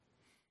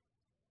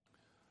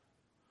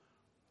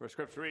For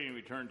scripture reading,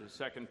 we turn to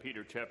 2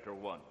 Peter chapter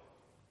 1.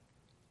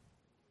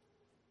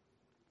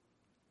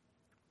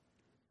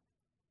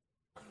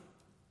 A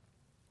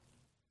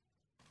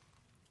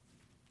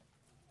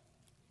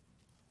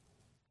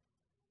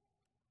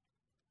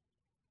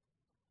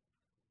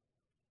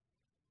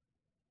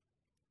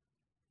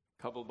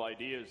couple of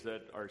ideas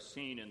that are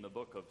seen in the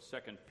book of 2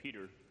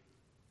 Peter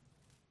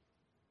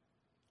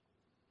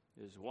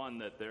is one,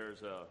 that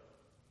there's a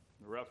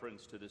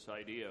reference to this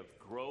idea of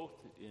growth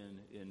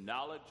in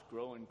knowledge,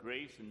 grow in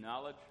grace and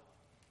knowledge.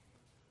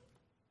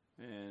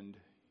 And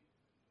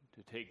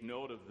to take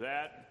note of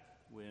that,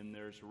 when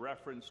there's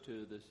reference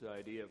to this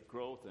idea of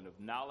growth and of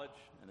knowledge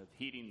and of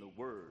heeding the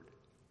word.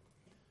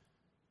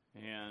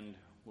 And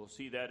we'll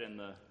see that in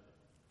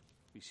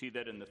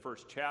the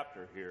first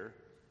chapter here.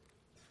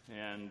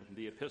 And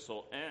the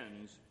epistle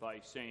ends by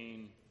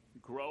saying,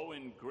 grow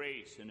in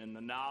grace and in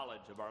the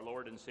knowledge of our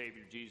Lord and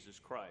Savior Jesus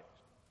Christ.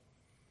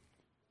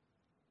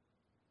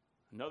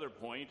 Another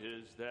point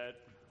is that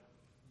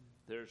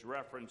there's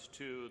reference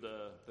to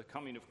the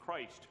coming of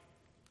Christ.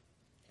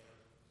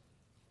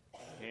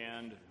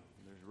 And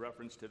there's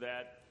reference to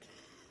that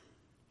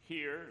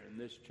here, in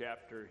this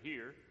chapter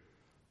here,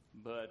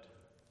 but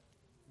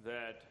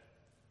that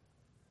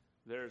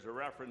there's a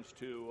reference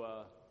to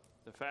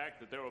the fact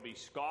that there will be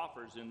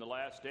scoffers in the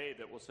last day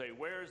that will say,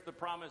 where's the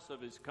promise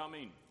of his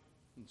coming?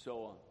 And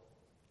so on.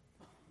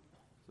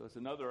 So it's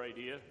another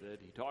idea that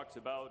he talks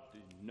about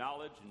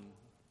knowledge and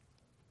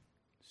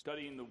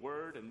studying the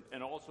word,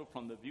 and also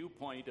from the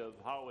viewpoint of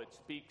how it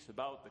speaks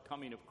about the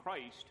coming of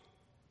Christ,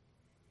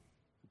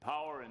 the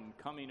power and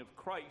coming of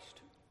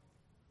Christ,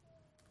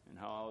 and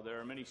how there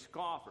are many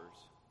scoffers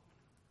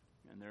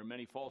and there are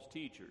many false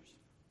teachers.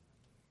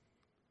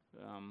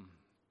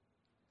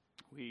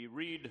 We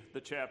read the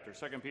chapter,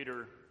 2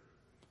 Peter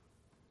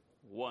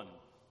 1.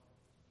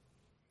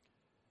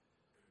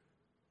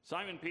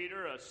 Simon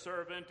Peter, a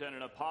servant and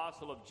an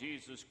apostle of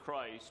Jesus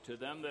Christ, to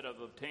them that have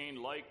obtained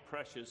like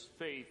precious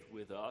faith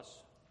with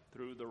us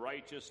through the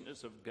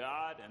righteousness of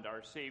God and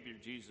our Savior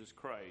Jesus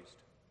Christ.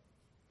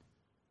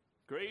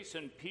 Grace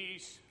and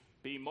peace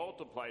be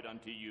multiplied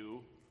unto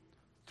you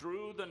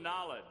through the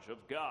knowledge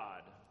of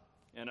God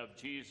and of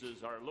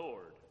Jesus our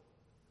Lord,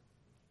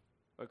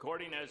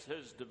 according as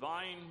his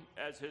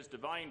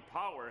divine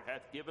power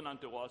hath given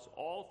unto us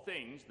all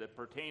things that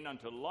pertain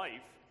unto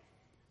life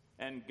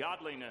and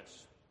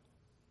godliness,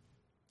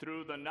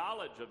 through the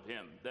knowledge of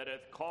him that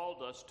hath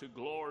called us to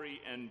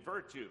glory and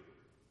virtue,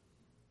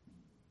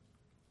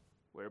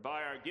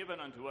 whereby are given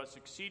unto us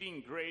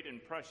exceeding great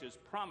and precious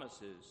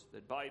promises,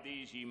 that by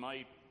these ye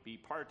might be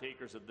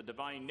partakers of the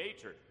divine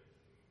nature,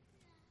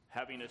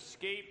 having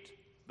escaped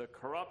the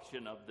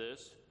corruption of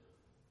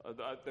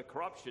the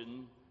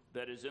corruption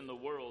that is in the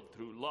world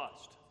through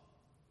lust.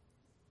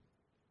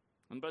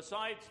 And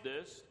besides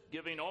this,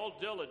 giving all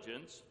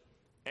diligence,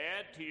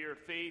 add to your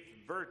faith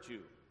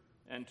virtue,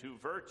 and to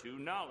virtue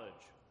knowledge,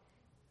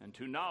 and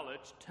to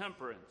knowledge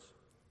temperance,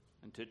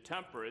 and to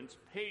temperance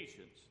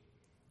patience,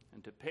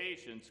 and to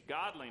patience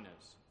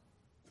godliness,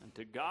 and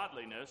to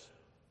godliness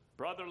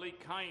brotherly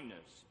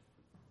kindness,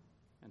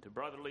 and to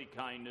brotherly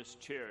kindness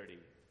charity.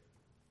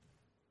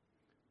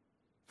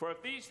 For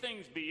if these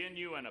things be in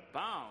you and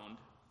abound,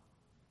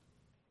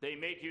 they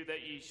make you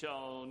that ye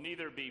shall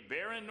neither be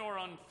barren nor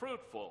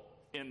unfruitful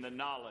in the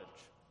knowledge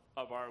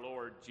of our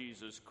Lord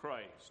Jesus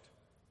Christ.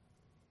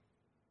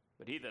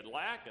 But he that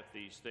lacketh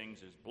these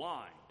things is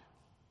blind,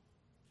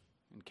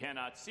 and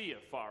cannot see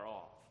afar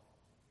off,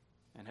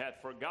 and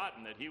hath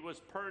forgotten that he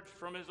was purged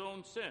from his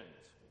own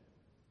sins.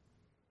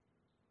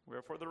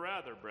 Wherefore the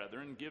rather,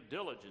 brethren, give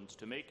diligence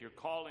to make your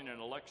calling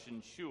and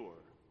election sure.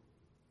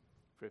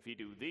 For if ye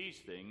do these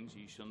things,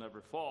 ye shall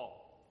never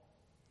fall.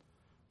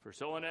 For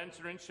so an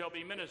entrance shall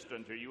be ministered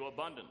unto you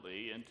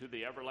abundantly into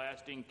the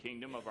everlasting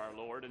kingdom of our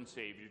Lord and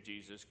Savior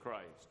Jesus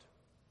Christ.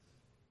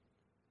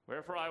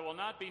 Wherefore I will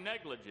not be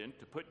negligent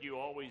to put you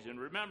always in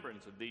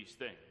remembrance of these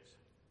things,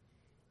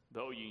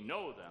 though ye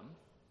know them,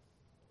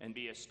 and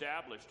be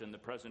established in the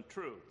present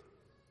truth.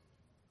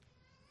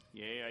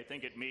 Yea, I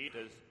think it meet,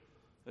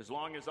 as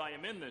long as I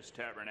am in this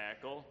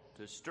tabernacle,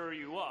 to stir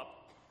you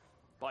up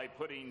by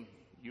putting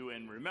you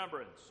in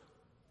remembrance,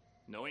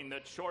 knowing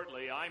that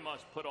shortly I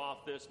must put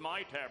off this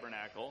my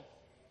tabernacle,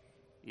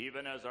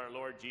 even as our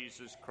Lord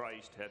Jesus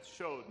Christ hath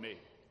showed me.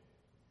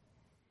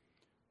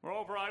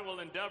 Moreover, I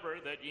will endeavor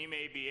that ye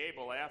may be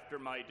able after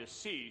my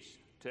decease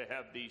to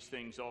have these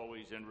things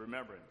always in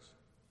remembrance.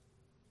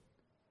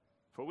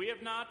 For we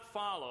have not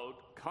followed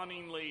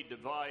cunningly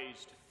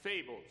devised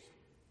fables,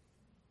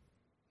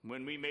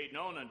 when we made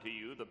known unto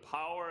you the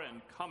power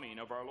and coming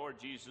of our Lord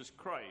Jesus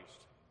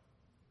Christ,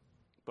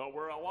 but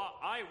were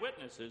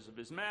eyewitnesses of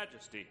his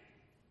majesty.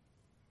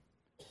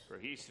 For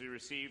he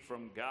received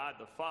from God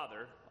the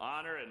Father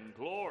honor and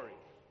glory,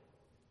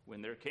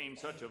 when there came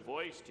such a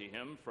voice to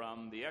him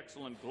from the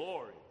excellent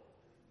glory,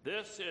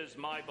 This is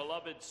my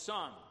beloved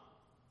Son,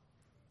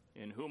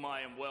 in whom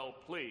I am well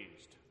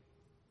pleased.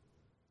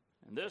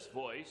 And this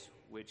voice,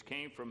 which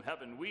came from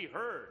heaven, we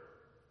heard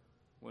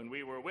when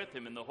we were with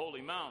him in the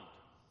holy mount.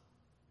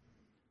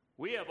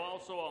 We have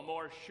also a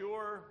more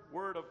sure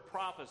word of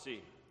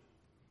prophecy,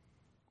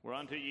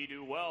 whereunto ye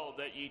do well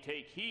that ye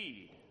take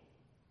heed,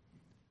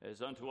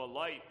 as unto a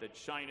light that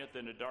shineth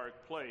in a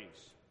dark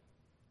place,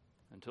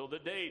 until the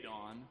day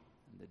dawn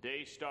and the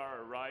day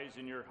star arise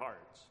in your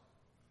hearts.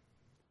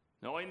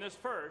 Knowing this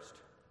first,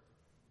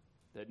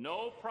 that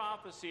no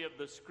prophecy of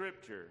the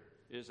Scripture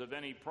is of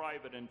any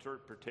private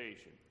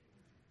interpretation.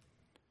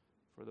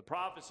 For the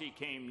prophecy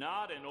came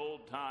not in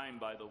old time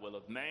by the will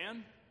of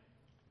man,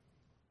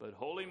 but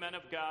holy men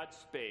of God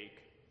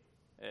spake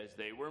as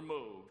they were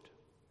moved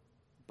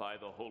by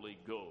the Holy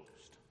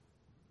Ghost.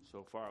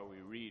 So far we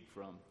read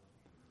from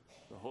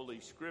the Holy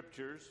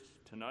Scriptures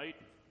tonight,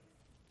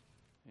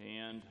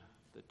 and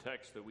the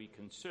text that we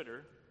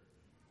consider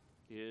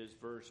is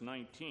verse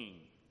 19.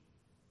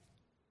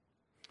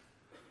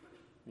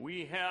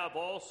 We have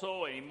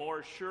also a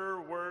more sure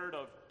word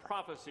of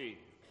prophecy,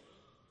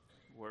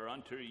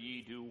 whereunto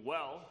ye do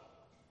well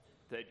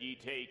that ye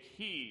take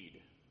heed,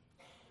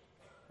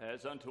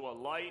 as unto a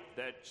light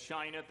that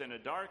shineth in a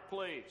dark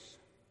place,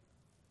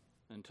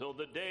 until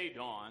the day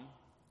dawn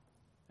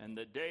and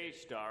the day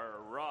star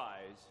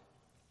arise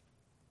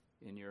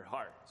in your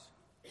hearts.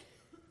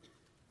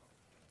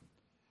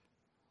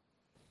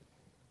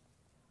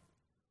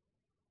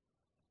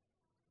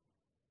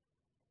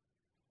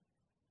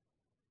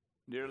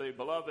 Dearly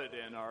beloved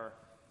in our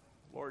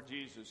Lord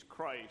Jesus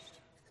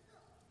Christ,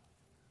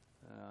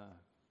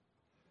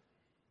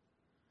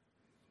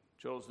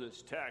 chose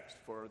this text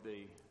for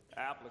the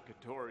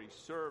applicatory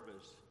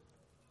service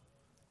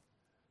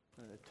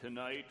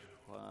tonight.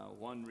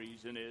 One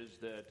reason is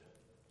that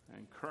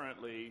I'm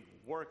currently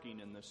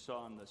working on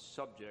the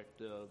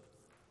subject of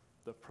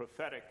the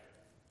prophetic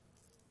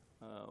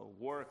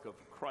work of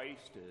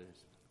Christ,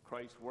 as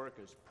Christ's work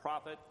as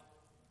prophet,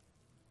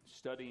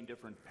 studying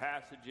different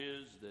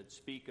passages that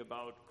speak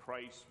about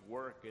Christ's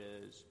work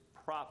as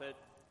prophet,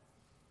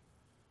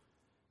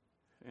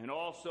 and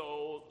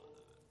also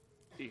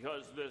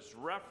because this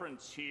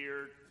reference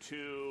here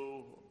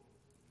to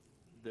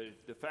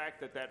the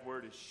fact that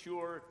word is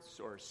sure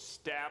or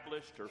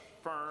established or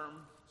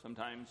firm,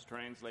 sometimes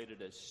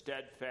translated as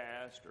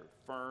steadfast or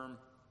firm,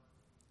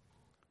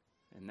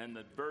 and then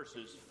the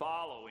verses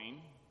following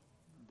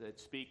that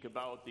speak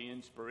about the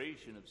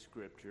inspiration of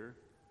Scripture,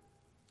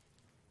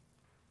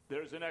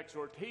 there's an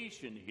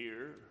exhortation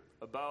here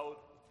about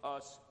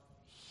us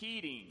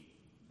heeding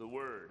the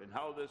Word and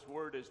how this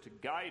Word is to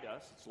guide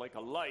us. It's like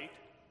a light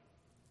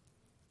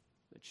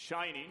that's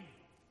shining.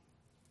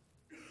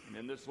 And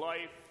in this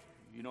life,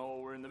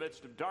 we're in the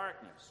midst of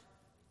darkness.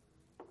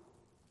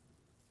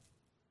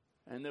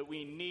 And that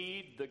we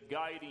need the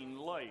guiding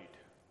light.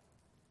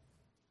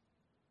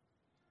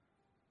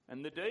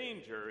 And the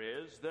danger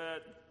is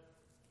that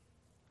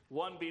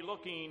one be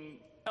looking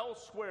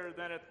elsewhere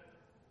than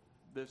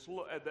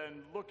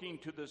looking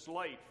to this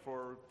light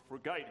for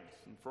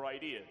guidance and for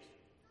ideas.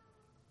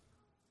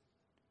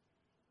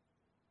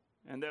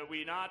 And that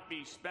we not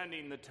be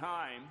spending the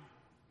time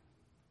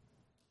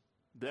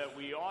that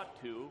we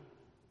ought to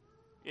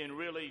in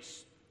really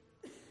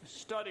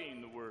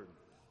studying the Word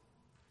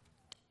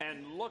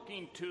and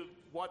looking to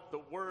what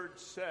the Word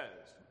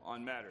says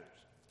on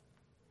matters.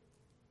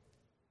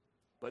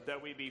 But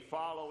that we be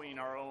following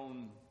our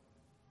own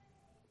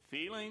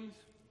feelings,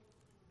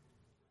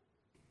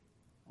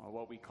 or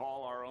what we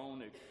call our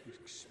own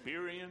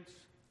experience,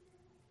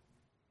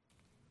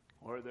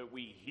 or that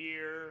we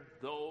hear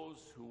those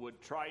who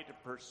would try to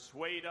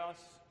persuade us.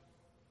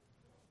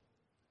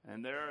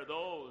 And there are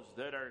those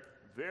that are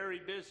very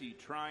busy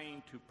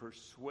trying to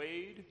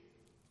persuade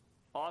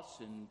us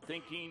in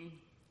thinking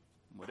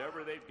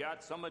whatever they've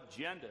got some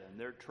agenda, and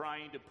they're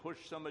trying to push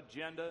some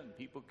agenda, and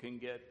people can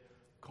get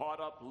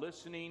caught up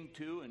listening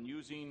to and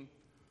using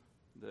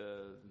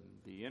the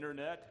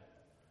internet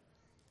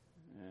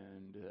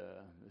and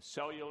the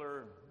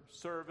cellular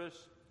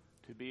service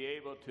to be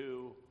able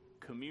to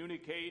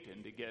communicate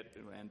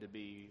and to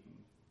be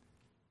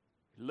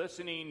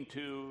listening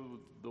to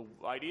the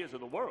ideas of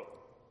the world.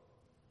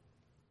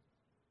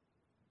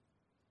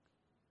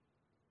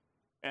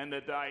 And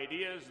that the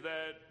ideas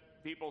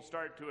that people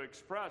start to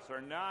express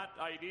are not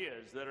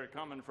ideas that are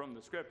coming from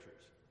the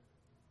Scriptures.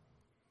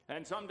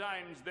 And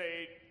sometimes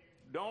they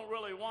don't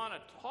really want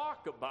to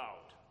talk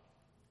about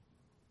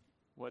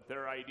what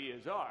their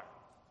ideas are.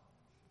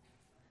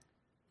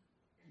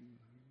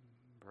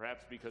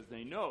 Perhaps because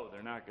they know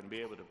they're not going to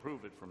be able to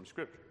prove it from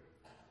Scripture.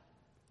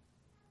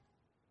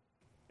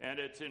 And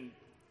it's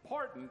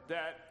important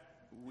that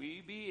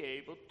we be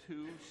able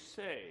to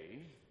say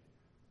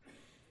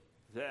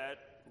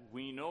that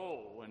we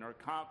know and are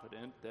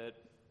confident that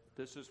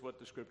this is what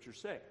the Scriptures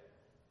say.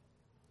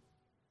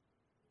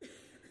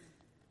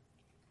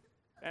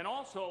 And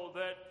also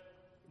that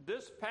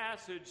this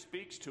passage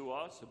speaks to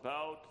us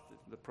about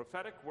the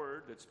prophetic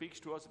word that speaks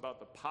to us about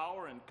the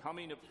power and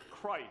coming of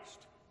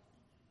Christ.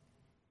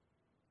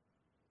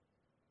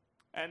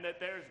 And that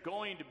there's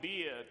going to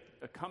be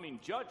a coming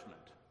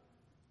judgment.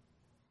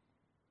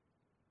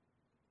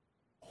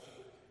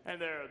 And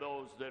there are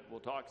those that will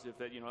talk as if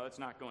that's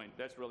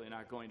really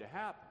not going to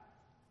happen.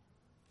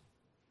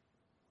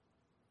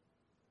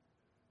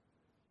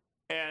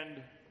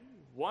 And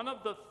one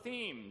of the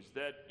themes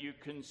that you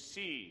can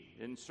see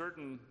in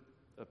certain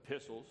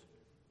epistles,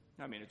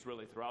 I mean, it's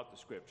really throughout the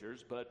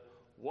Scriptures, but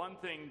one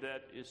thing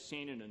that is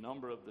seen in a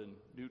number of the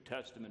New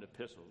Testament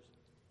epistles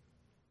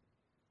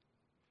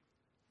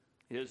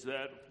is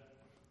that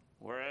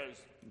whereas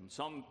in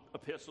some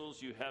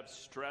epistles you have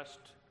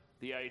stressed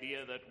the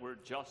idea that we're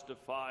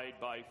justified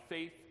by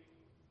faith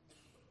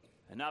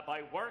and not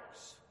by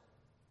works,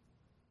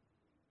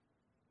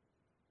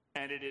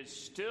 and it is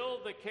still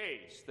the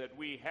case that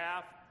we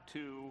have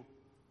to,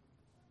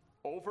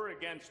 over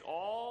against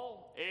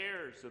all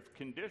errors of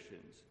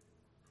conditions,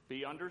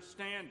 be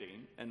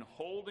understanding and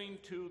holding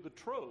to the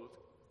truth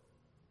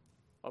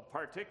of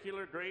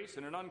particular grace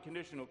and an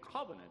unconditional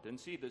covenant, and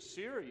see the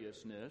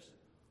seriousness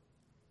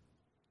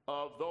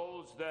of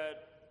those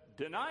that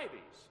deny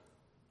these.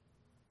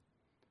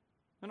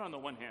 And on the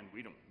one hand,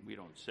 we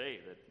don't say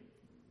that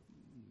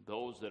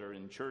those that are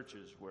in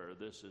churches where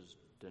this is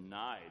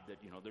denied, that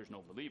there's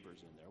no believers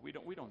in there.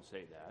 We don't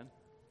say that.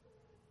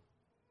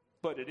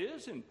 But it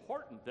is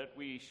important that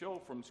we show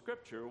from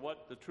Scripture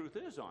what the truth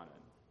is on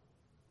it,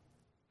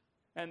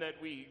 and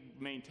that we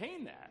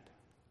maintain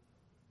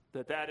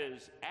that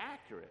is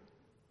accurate.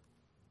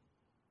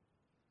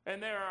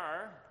 And there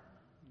are,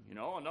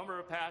 a number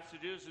of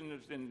passages,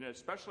 and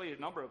especially a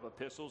number of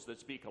epistles that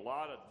speak a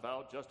lot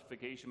about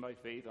justification by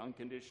faith,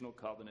 unconditional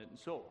covenant, and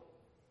so on.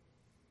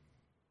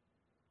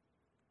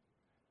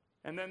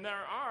 And then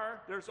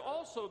there's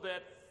also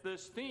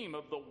this theme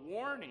of the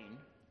warning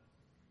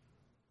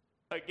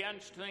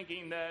against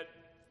thinking that,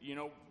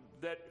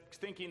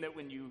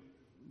 when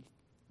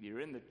you're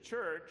in the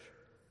church,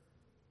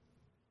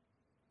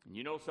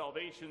 and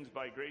salvation's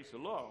by grace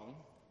alone,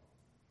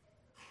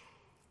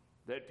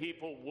 that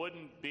people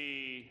wouldn't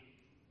be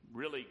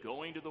really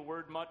going to the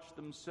Word much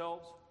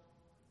themselves.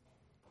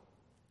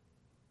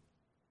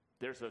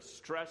 There's a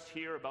stress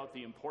here about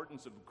the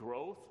importance of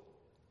growth.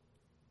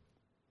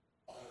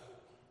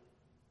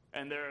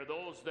 And there are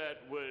those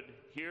that would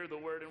hear the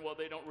Word and,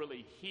 they don't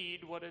really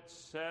heed what it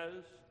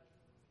says.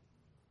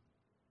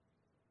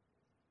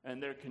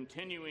 And they're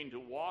continuing to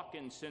walk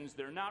in sins.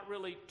 They're not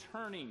really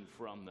turning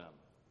from them.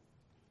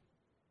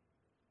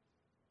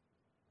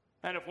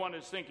 And if one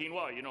is thinking,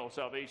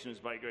 salvation is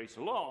by grace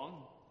alone,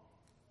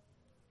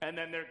 and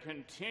then they're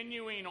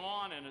continuing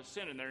on in a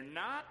sin and they're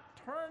not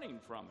turning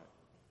from it,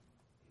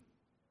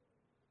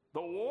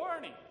 the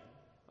warning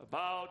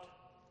about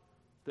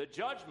the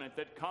judgment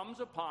that comes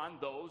upon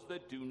those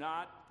that do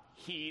not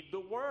heed the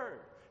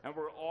Word. And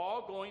we're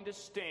all going to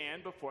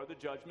stand before the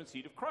judgment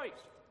seat of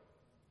Christ.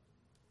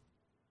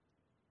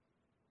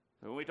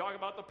 And when we talk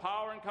about the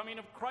power and coming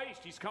of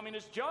Christ, He's coming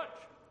as judge.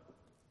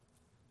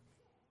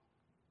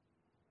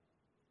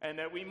 And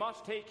that we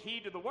must take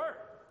heed to the Word,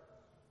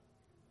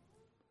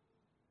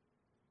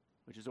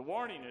 which is a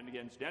warning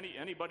against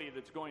anybody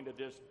that's going to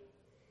just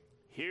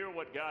hear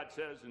what God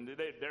says and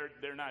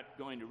they're not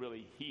going to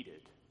really heed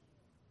it.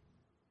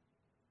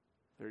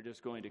 They're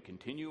just going to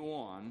continue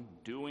on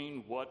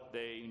doing what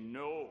they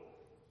know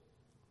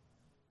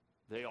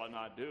they ought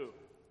not do.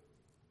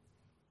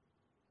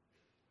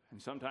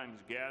 And sometimes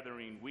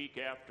gathering week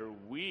after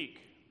week,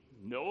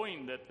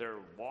 knowing that they're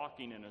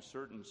walking in a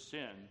certain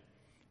sin,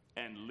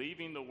 and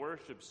leaving the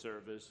worship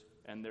service,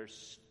 and they're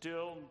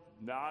still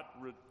not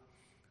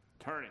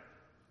returning.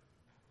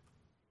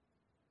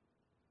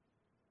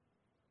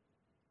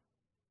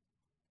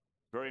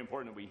 Very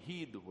important that we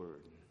heed the Word,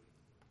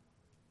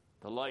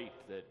 the light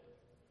that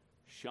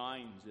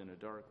shines in a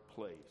dark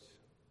place.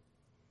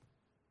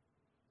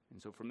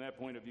 And so from that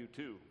point of view,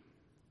 too,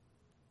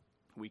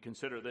 we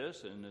consider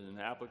this in an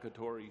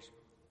applicatory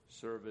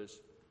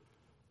service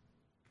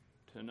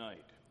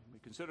tonight. We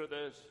consider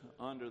this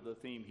under the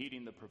theme,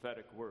 heeding the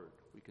prophetic word.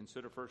 We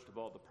consider, first of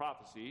all, the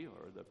prophecy,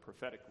 or the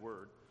prophetic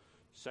word.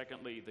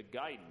 Secondly, the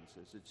guidance,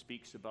 as it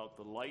speaks about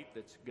the light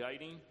that's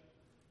guiding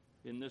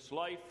in this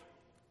life.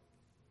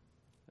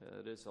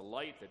 It is a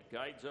light that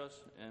guides us.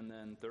 And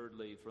then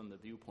thirdly, from the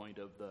viewpoint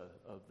of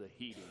the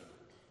heeding.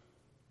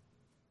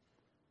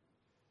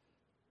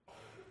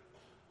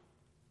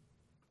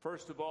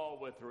 First of all,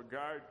 with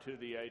regard to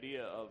the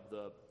idea of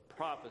the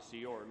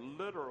prophecy, or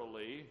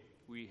literally,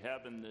 we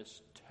have in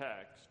this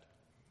text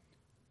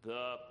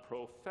the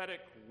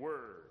prophetic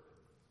word.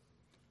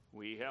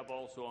 We have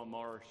also a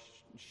more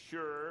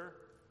sure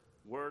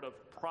word of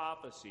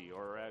prophecy,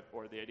 or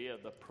the idea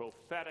of the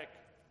prophetic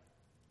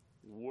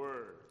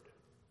word.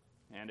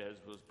 And as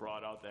was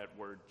brought out, that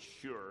word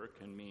sure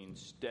can mean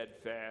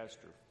steadfast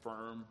or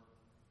firm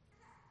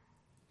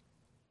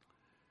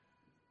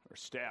or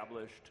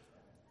established.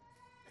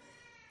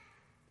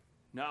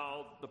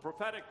 Now, the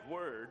prophetic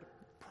word,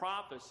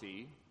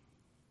 prophecy,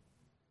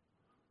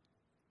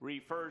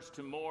 refers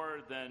to more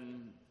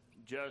than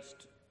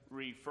just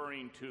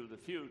referring to the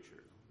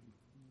future.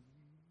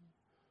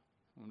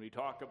 When we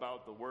talk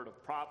about the word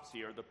of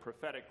prophecy, or the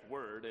prophetic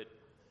word,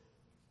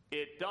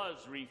 it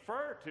does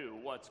refer to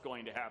what's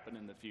going to happen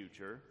in the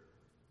future.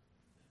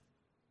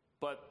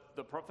 But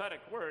the prophetic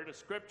word, a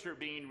scripture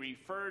being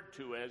referred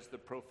to as the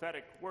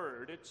prophetic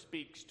word, it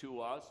speaks to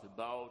us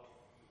about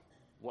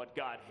what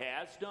God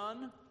has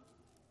done.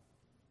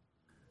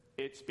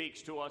 It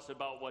speaks to us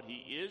about what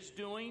he is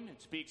doing.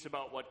 It speaks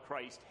about what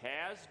Christ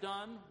has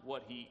done,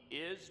 what he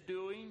is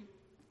doing,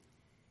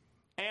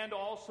 and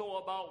also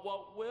about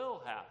what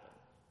will happen.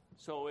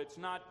 So it's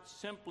not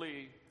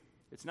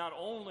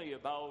only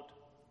about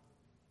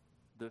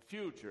the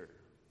future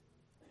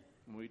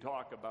when we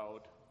talk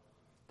about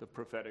the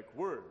prophetic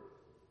word.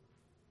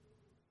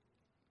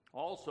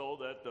 Also,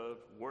 that the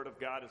Word of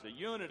God is a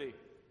unity.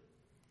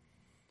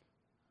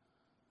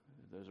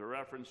 There's a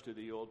reference to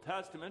the Old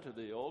Testament, to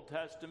the Old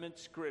Testament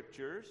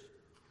scriptures,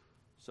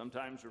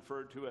 sometimes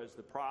referred to as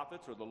the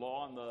prophets or the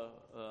law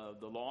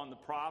and the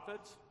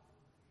prophets.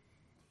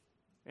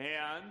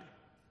 And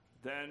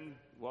then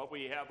what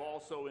we have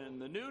also in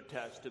the New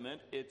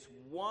Testament, it's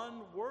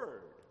one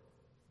word.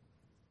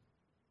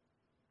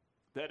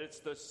 That it's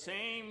the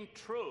same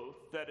truth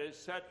that is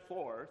set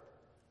forth,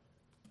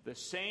 the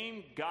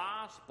same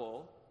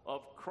gospel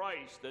of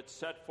Christ that's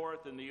set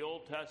forth in the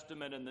Old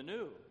Testament and the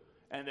New.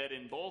 And that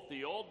in both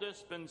the Old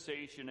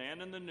dispensation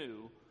and in the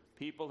New,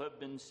 people have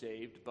been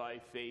saved by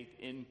faith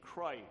in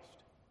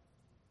Christ.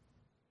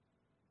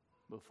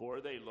 Before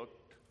they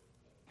looked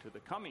to the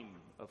coming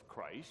of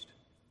Christ.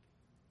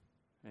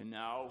 And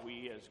now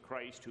we, as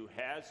Christ who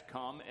has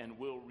come and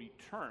will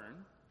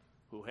return,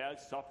 who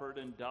has suffered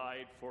and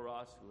died for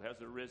us, who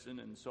has arisen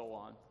and so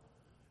on,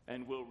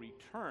 and will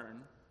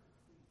return,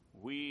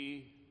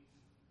 we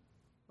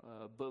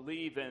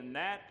believe in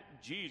that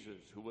Jesus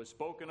who was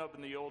spoken of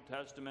in the Old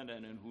Testament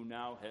and who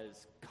now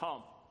has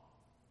come.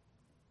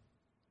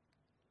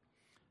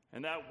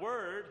 And that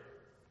word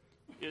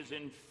is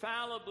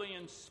infallibly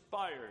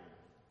inspired.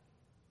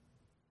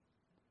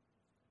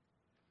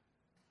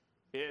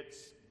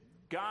 It's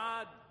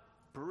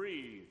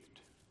God-breathed,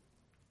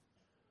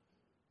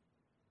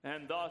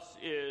 and thus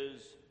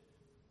is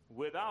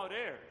without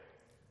error.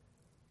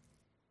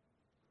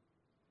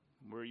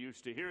 We're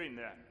used to hearing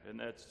that, and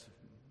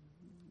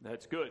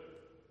that's good.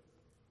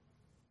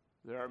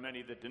 There are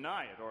many that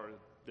deny it, or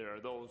there are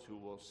those who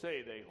will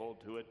say they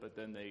hold to it, but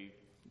then they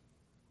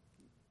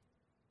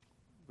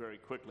very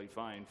quickly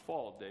find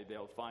fault.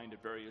 They'll find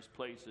at various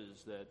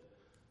places that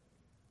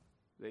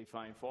they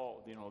find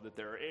fault, that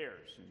there are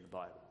errors in the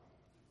Bible.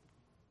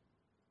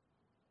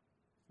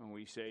 And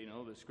we say,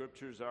 the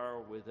scriptures are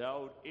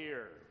without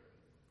error.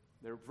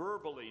 They're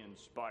verbally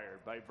inspired.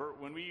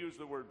 When we use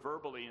the word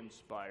verbally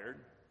inspired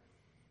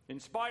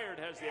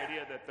has the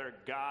idea that they're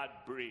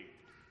God-breathed.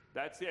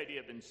 That's the idea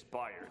of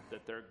inspired,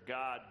 that they're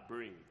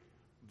God-breathed.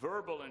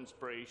 Verbal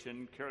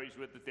inspiration carries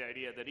with it the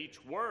idea that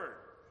each word,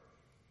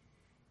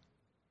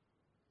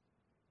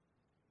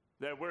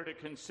 that we're to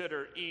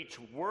consider each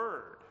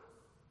word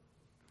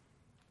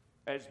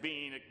as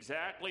being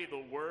exactly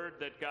the word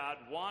that God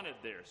wanted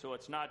there. So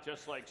it's not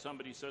just like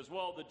somebody says,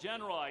 well, the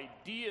general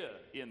idea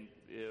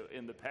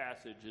in the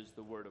passage is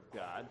the word of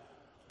God,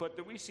 but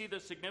that we see the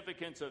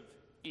significance of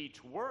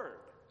each word.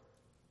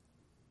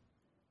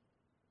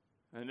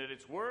 And that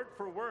it's word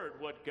for word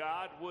what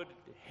God would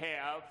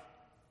have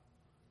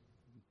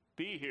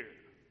be here.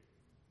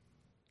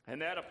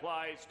 And that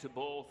applies to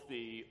both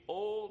the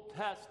Old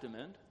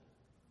Testament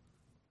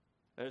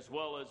as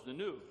well as the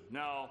New.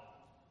 Now,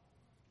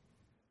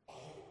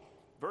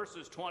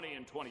 verses 20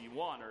 and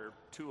 21 are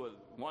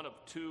one of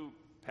two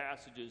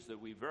passages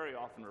that we very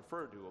often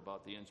refer to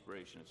about the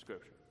inspiration of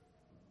Scripture.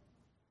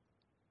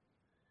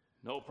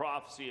 No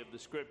prophecy of the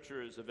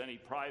Scripture is of any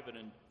private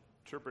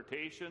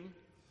interpretation,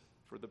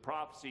 for the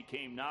prophecy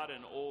came not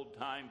in old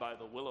time by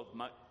the will of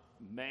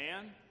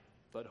man,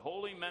 but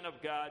holy men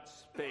of God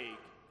spake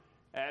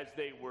as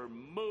they were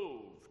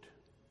moved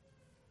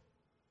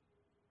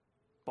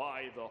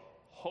by the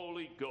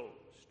Holy Ghost.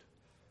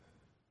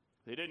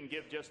 They didn't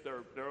give just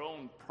their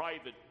own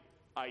private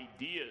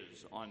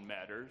ideas on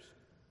matters,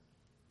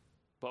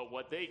 but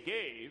what they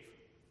gave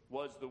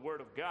was the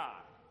Word of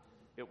God.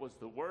 It was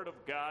the Word of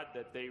God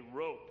that they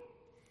wrote.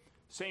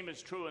 Same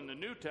is true in the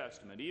New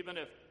Testament. Even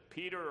if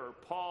Peter or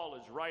Paul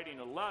is writing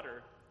a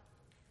letter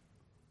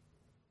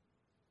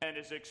and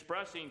is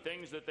expressing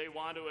things that they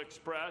want to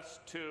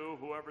express to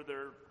whoever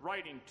they're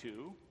writing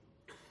to,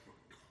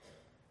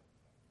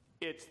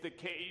 it's the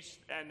case,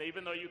 and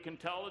even though you can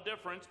tell the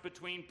difference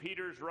between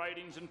Peter's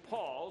writings and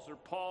Paul's, or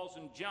Paul's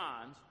and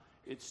John's,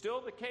 it's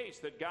still the case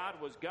that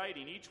God was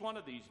guiding each one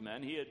of these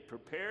men. He had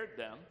prepared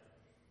them,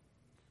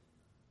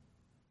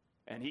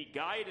 and he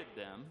guided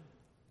them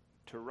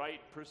to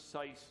write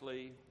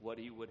precisely what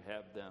he would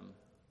have them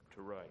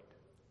to write.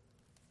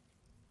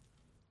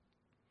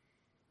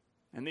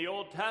 And the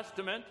Old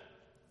Testament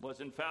was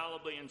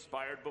infallibly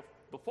inspired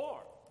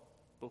before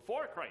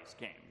Christ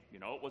came.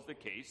 It was the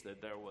case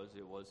that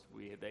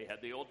they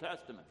had the Old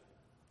Testament.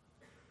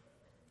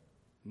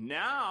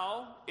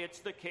 Now it's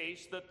the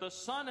case that the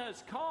Son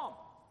has come.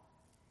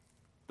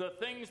 The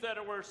things that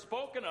were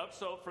spoken of,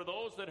 so for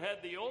those that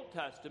had the Old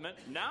Testament,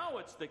 now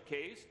it's the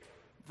case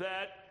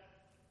that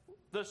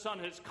the Son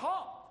has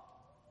come.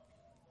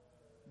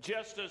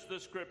 Just as the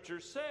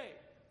Scriptures say.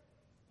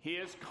 He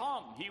has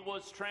come. He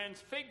was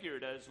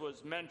transfigured, as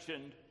was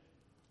mentioned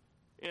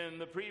in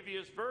the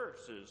previous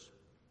verses.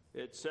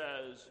 It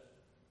says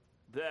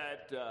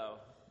that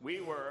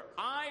we were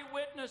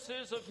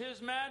eyewitnesses of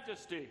his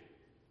majesty,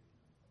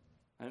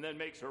 and then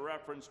makes a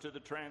reference to the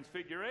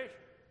transfiguration.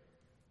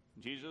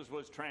 Jesus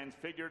was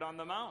transfigured on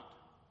the mount.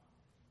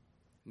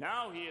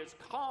 Now he has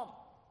come,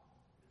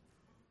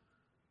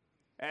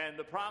 and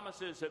the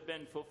promises have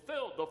been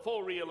fulfilled. The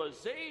full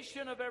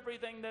realization of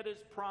everything that is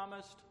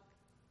promised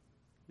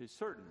is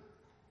certain.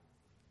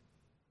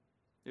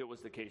 It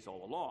was the case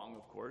all along,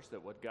 of course,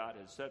 that what God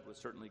has said was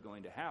certainly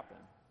going to happen.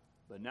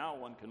 But now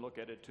one can look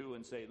at it too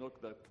and say,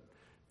 look,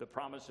 the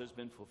promise has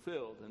been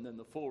fulfilled. And then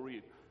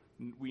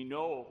we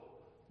know,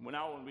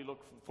 now when we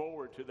look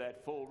forward to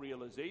that full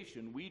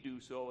realization, we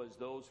do so as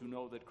those who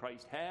know that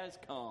Christ has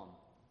come.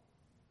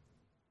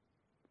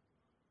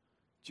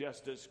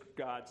 Just as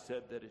God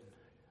said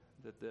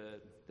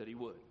that he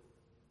would.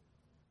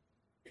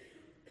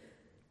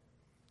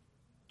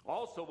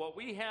 Also, what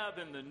we have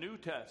in the New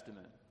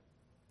Testament,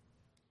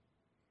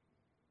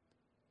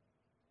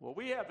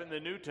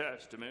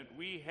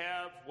 we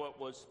have what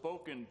was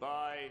spoken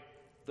by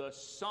the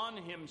Son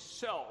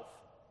himself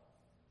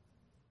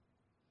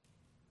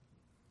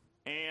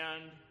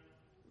and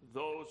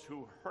those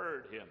who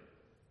heard him.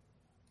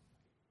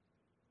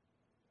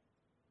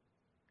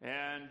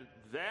 And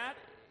that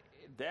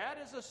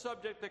is a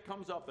subject that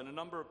comes up in a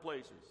number of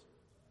places.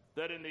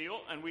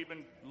 And we've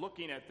been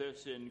looking at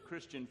this in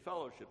Christian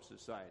Fellowship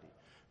Society,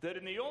 that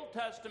in the Old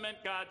Testament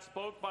God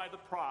spoke by the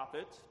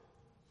prophets,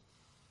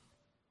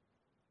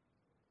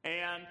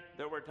 and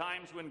there were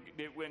times when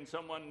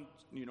someone,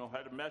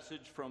 had a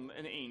message from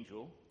an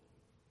angel.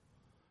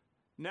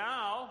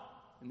 Now,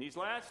 in these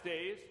last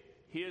days,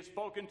 he has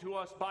spoken to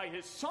us by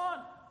his Son.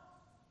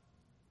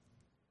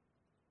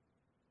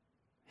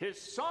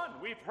 His Son.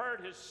 We've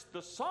heard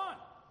the Son.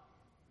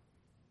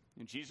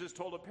 And Jesus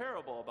told a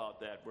parable about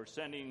that. Where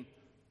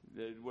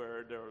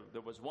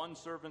there was one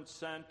servant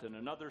sent and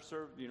another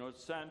servant,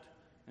 sent,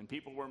 and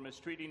people were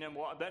mistreating him.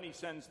 Well, then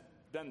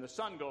the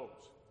Son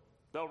goes.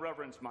 They'll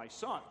reverence my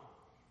Son.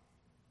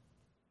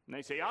 And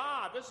they say,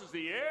 this is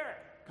the heir.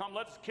 Come,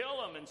 let's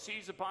kill him and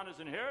seize upon his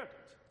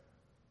inheritance.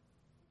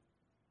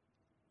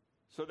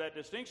 So that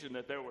distinction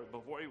that there were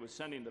before, he was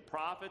sending the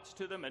prophets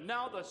to them, and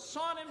now the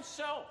Son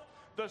himself,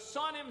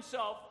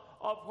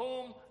 of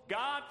whom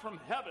God from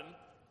heaven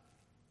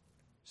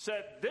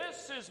said,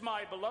 "This is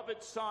my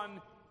beloved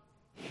Son,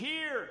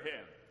 hear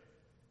him."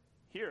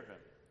 Hear him.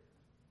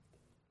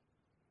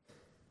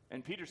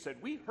 And Peter said,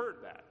 we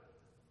heard that.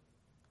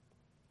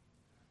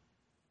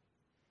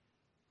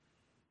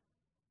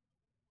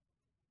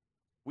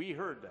 We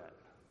heard that.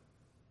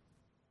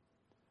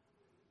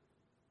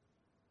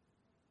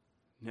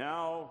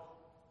 Now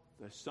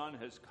the Son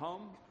has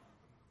come,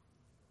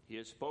 he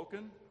has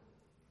spoken,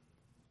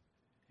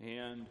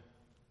 and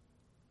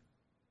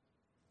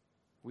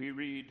we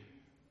read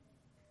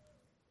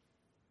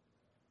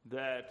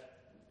that,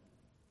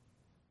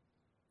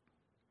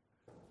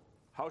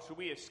 how shall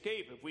we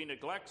escape if we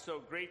neglect so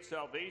great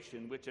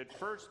salvation, which at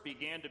first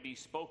began to be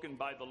spoken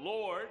by the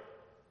Lord,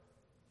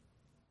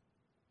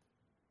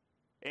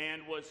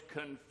 and was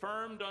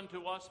confirmed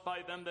unto us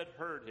by them that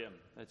heard him?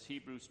 That's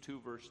Hebrews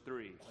 2, verse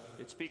 3.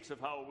 It speaks of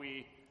how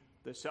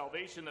the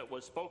salvation that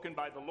was spoken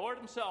by the Lord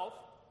himself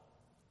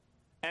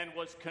and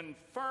was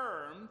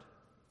confirmed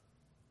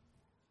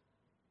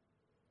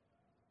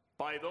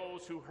by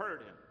those who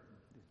heard him.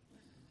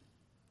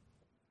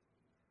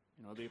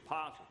 The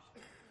apostles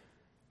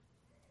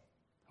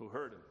who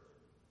heard him.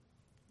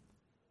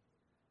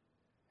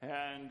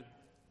 And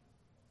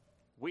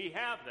we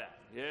have that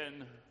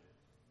in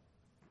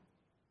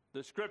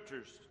the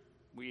Scriptures.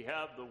 We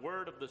have the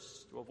word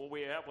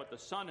we have what the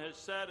Son has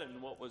said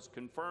and what was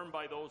confirmed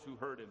by those who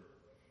heard him.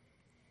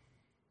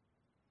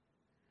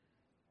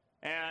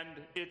 And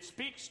it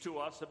speaks to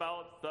us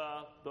about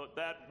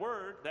that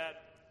word,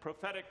 that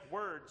prophetic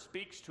word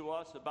speaks to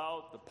us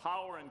about the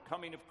power and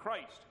coming of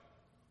Christ.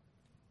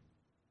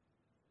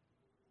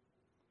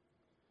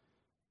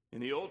 In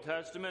the Old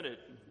Testament, it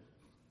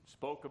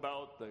spoke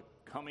about the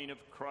coming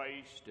of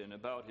Christ and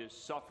about his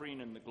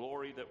suffering and the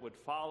glory that would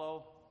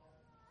follow.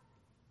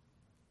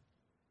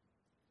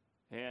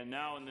 And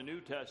now in the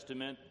New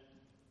Testament,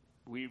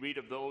 we read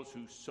of those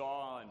who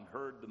saw and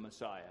heard the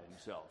Messiah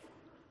himself.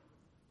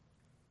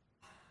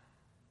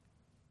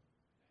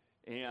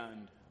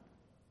 And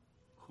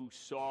who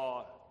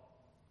saw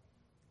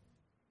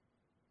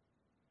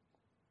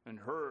and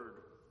heard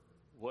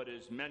what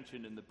is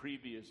mentioned in the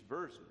previous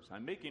verses.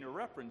 I'm making a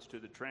reference to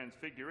the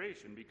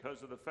transfiguration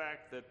because of the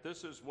fact that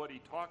this is what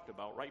he talked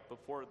about right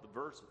before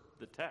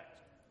the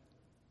text.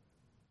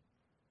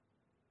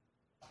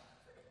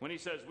 When he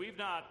says, we've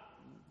not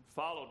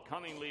followed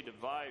cunningly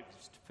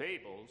devised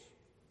fables,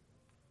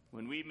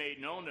 when we made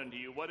known unto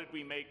you, what did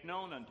we make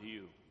known unto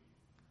you?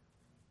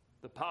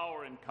 The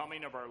power and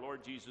coming of our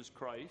Lord Jesus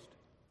Christ.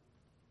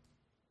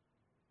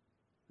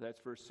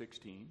 That's verse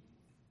 16.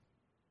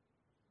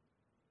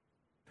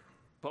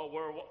 But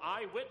we're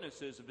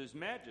eyewitnesses of his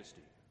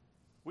majesty.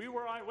 We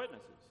were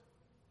eyewitnesses.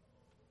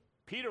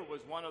 Peter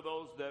was one of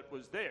those that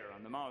was there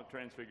on the Mount of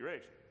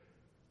Transfiguration.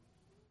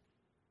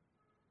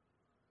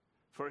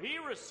 For he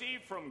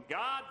received from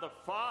God the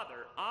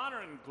Father honor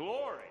and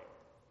glory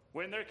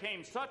when there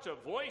came such a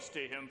voice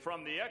to him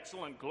from the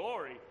excellent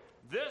glory,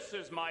 "This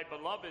is my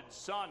beloved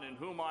Son, in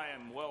whom I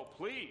am well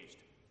pleased."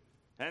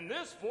 And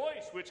this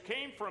voice which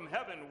came from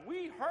heaven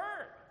we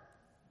heard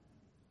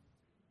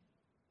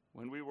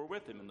when we were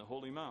with him in the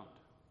Holy Mount.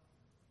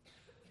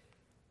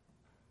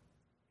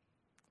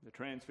 The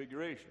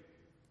Transfiguration,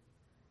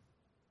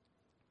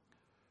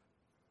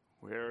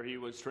 where he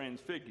was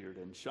transfigured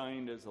and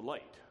shined as a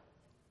light.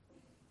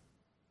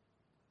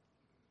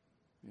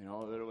 You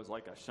know, there was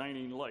like a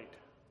shining light.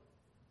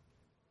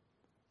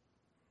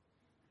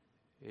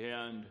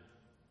 And,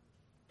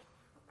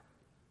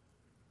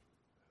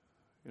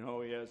 you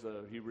know,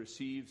 he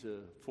receives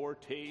a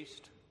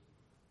foretaste,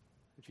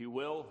 if you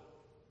will,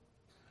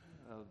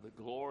 of the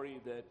glory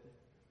that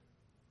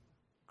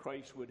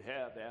Christ would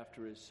have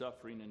after his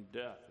suffering and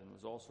death, and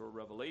was also a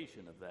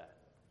revelation of that.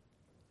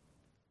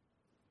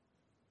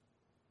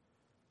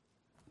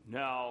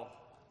 Now,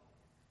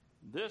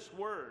 this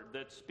word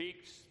that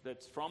speaks,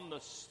 that's from the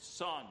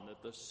Son,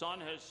 that the Son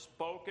has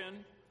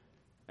spoken,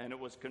 and it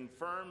was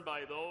confirmed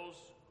by those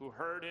who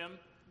heard him,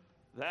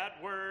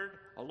 that word,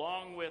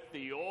 along with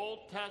the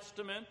Old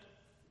Testament,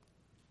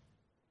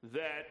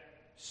 that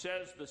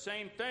says the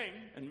same thing,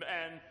 and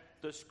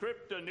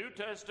the New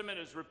Testament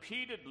is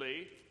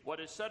repeatedly, what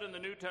is said in the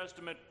New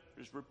Testament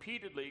is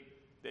repeatedly,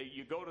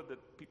 you go to the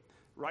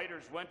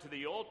writers went to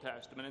the Old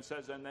Testament and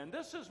says, and then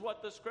this is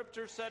what the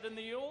Scripture said in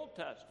the Old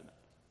Testament,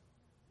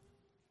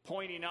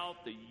 pointing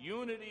out the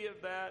unity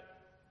of that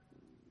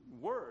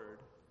word,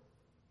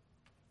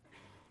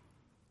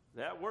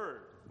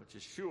 which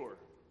is sure,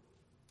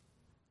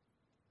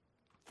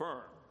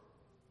 firm,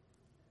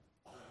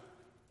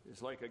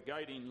 is like a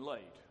guiding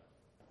light.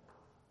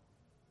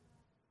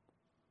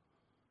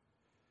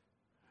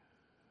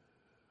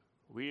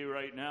 We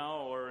right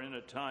now are in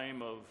a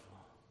time of,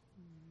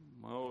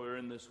 well, we're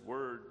in this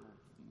word,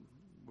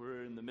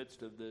 we're in the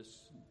midst of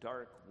this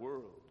dark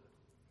world.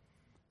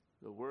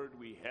 The word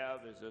we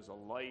have is as a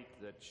light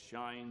that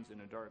shines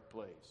in a dark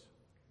place.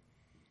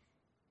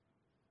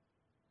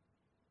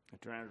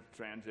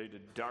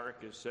 Translated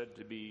dark is said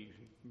to be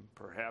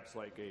perhaps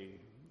like a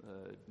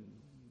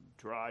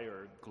dry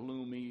or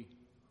gloomy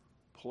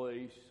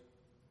place,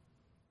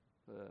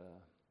 or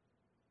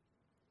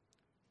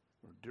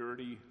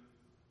dirty.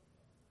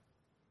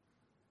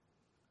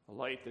 A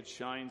light that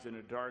shines in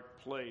a dark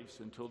place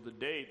until the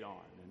day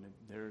dawn. And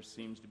there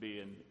seems to be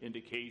an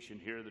indication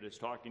here that it's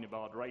talking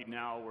about right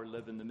now we're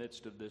living in the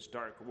midst of this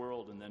dark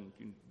world, and then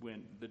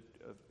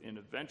and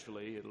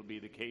eventually it'll be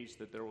the case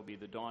that there will be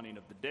the dawning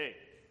of the day.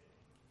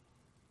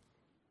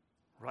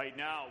 Right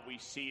now we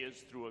see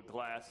as through a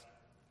glass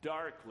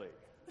darkly,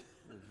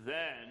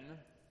 then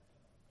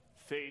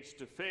face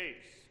to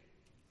face,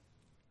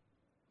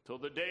 till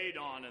the day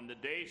dawn and the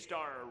day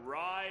star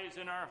arise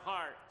in our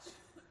hearts.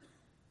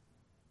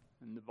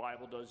 And the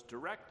Bible does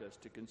direct us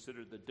to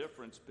consider the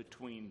difference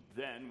between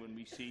then, when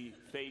we see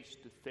face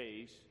to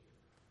face,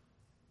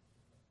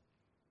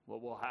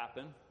 what will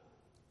happen.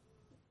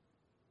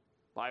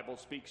 The Bible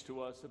speaks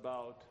to us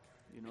about,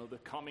 the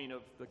coming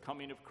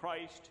of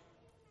Christ.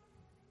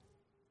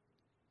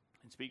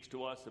 It speaks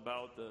to us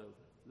about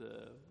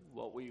the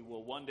what we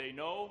will one day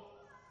know.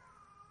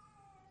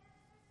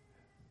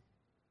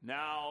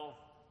 Now,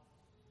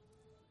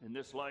 in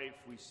this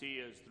life, we see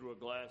as through a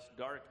glass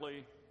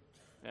darkly.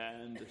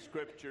 And the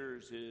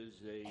Scriptures is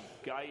a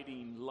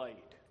guiding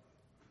light.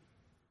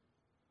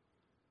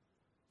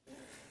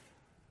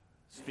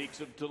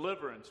 Speaks of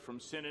deliverance from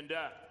sin and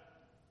death.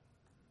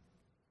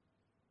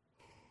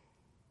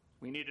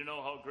 We need to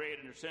know how great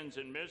our sins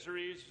and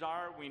miseries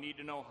are. We need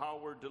to know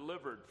how we're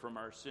delivered from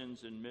our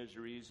sins and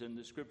miseries. And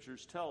the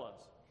Scriptures tell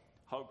us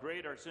how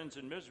great our sins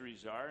and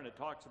miseries are. And it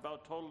talks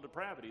about total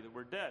depravity, that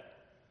we're dead.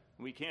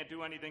 We can't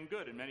do anything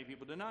good, and many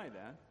people deny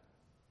that.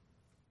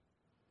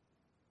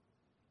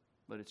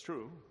 But it's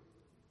true.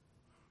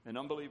 An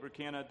unbeliever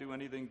cannot do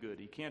anything good.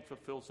 He can't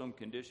fulfill some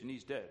condition.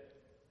 He's dead.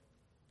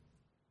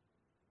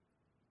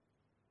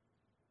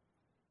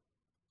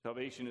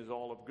 Salvation is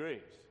all of grace.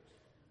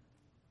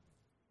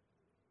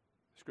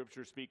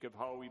 Scriptures speak of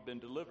how we've been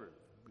delivered.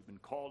 We've been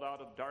called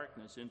out of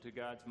darkness into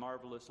God's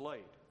marvelous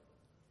light.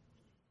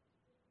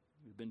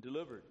 We've been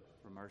delivered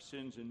from our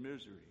sins and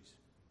miseries.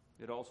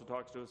 It also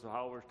talks to us of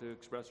how we're to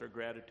express our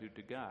gratitude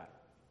to God.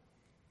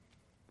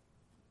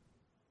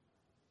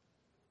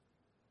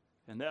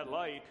 And that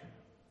light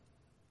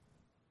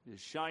is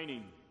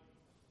shining.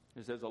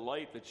 It says a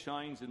light that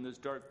shines in this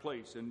dark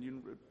place. And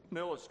an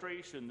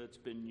illustration that's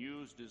been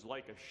used is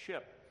like a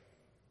ship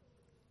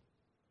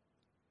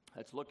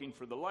that's looking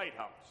for the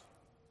lighthouse.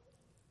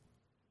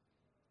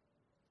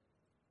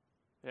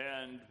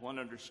 And one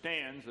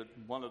understands that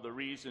one of the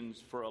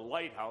reasons for a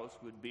lighthouse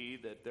would be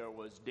that there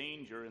was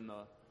danger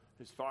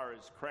as far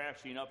as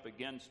crashing up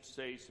against,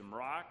 say, some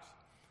rocks.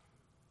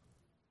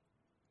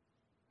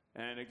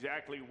 And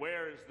exactly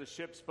where is the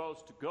ship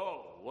supposed to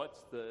go?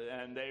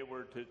 And they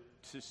were to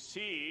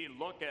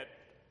look at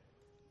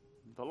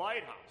the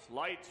lighthouse.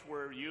 Lights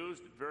were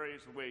used in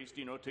various ways,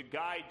 to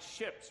guide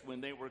ships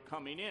when they were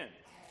coming in.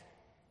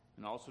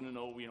 And also to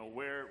know,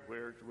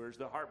 where's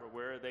the harbor?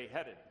 Where are they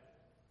headed?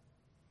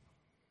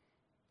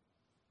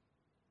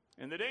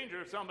 And the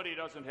danger if somebody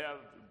doesn't have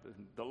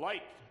the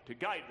light to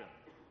guide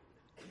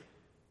them.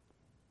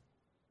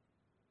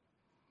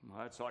 Well,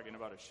 that's talking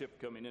about a ship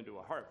coming into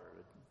a harbor.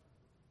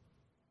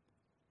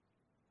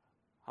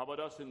 How about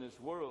us in this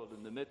world,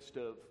 in the midst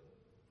of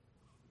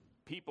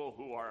people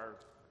who are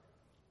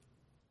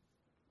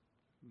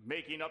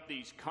making up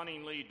these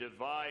cunningly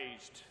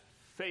devised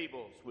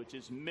fables, which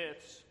is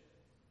myths?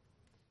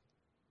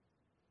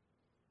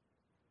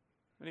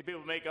 Many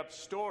people make up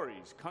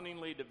stories,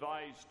 cunningly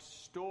devised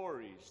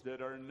stories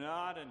that are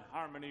not in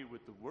harmony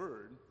with the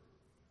Word.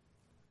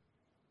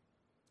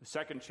 The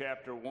second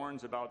chapter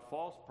warns about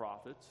false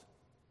prophets.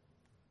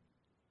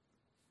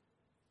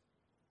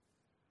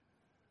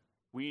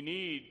 We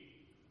need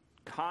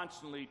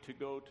constantly to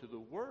go to the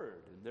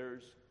Word, and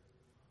there's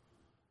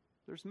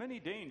many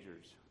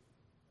dangers.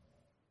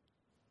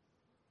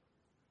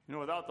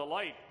 Without the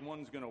light,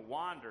 one's going to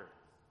wander.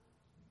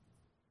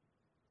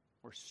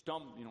 Or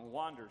stumble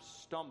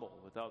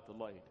without the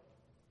light.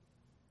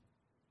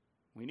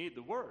 We need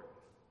the Word.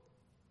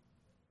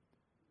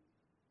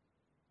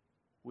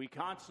 We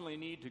constantly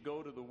need to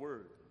go to the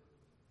Word.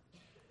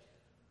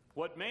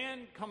 What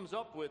man comes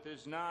up with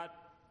is not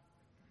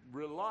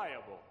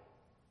reliable.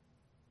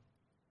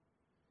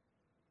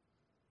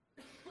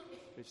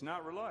 It's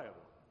not reliable.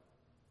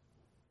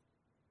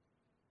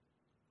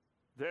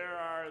 There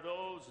are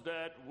those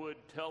that would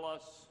tell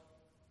us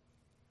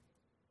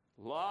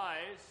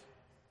lies,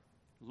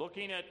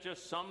 looking at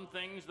just some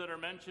things that are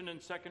mentioned in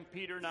 2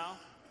 Peter now.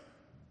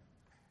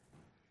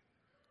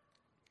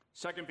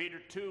 2 Peter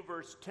 2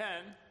 verse 10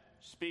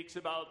 speaks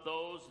about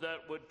those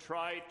that would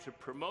try to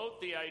promote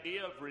the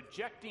idea of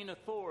rejecting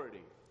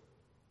authority.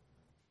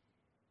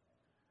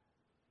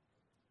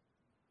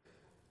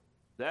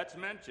 That's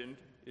mentioned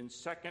in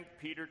 2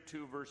 Peter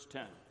 2 verse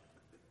 10.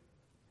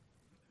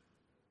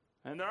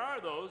 And there are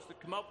those that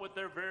come up with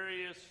their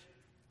various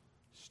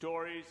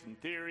stories and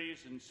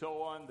theories and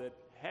so on that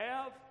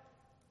have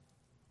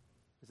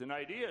as an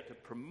idea to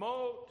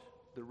promote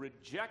the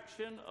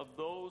rejection of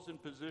those in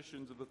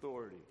positions of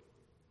authority.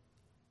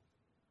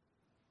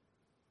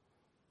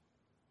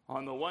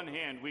 On the one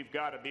hand, we've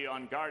got to be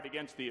on guard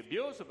against the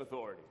abuse of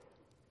authority.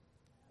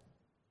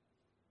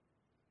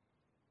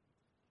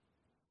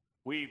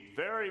 We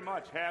very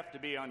much have to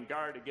be on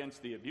guard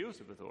against the abuse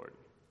of authority.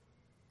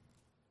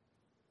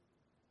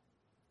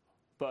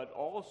 But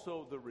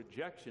also the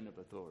rejection of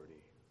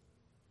authority.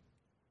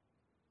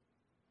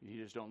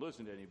 You just don't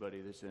listen to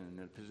anybody that's in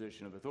a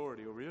position of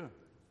authority over you.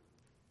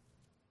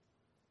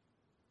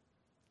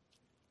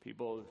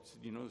 People,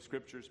 the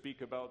scriptures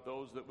speak about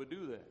those that would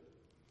do that.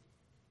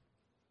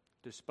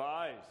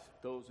 Despise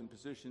those in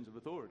positions of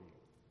authority.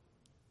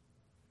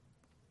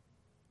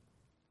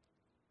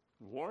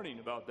 Warning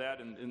about that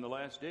in the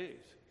last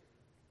days.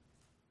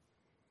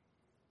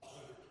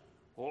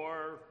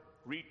 Or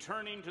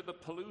returning to the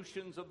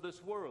pollutions of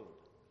this world.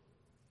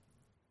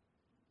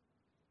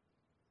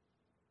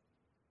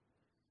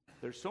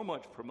 There's so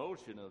much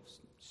promotion of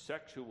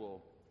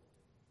sexual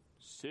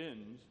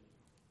sins,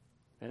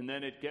 and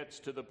then it gets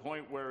to the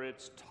point where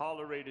it's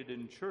tolerated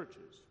in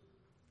churches.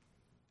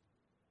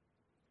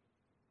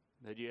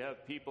 That you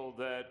have people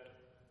that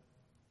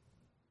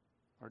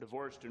are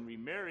divorced and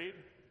remarried,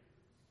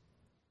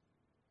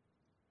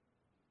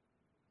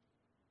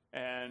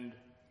 and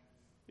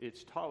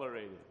it's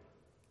tolerated.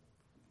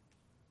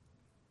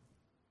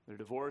 They're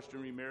divorced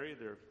and remarried,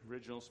 their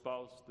original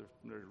spouse,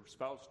 their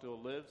spouse still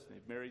lives,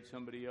 they've married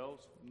somebody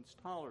else, and it's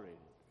tolerated.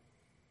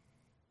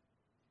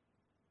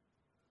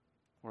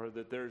 Or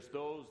that there's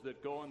those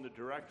that go in the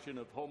direction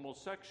of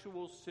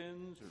homosexual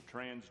sins or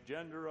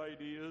transgender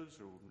ideas,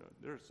 or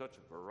there's such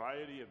a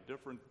variety of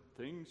different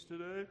things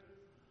today.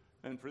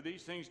 And for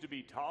these things to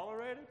be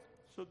tolerated,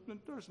 so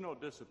there's no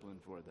discipline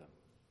for them.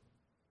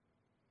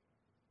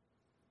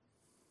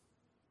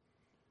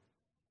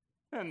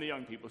 And the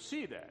young people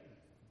see that.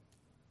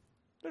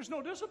 There's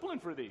no discipline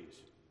for these.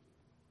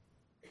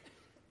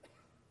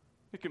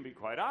 It can be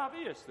quite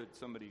obvious that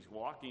somebody's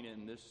walking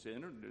in this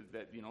sin, or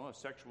that, a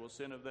sexual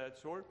sin of that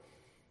sort.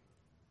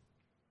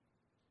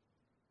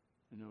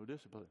 No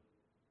discipline.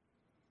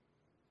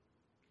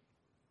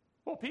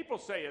 Well, people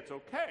say it's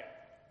okay.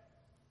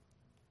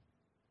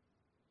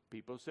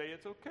 People say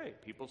it's okay.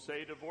 People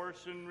say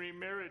divorce and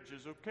remarriage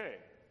is okay.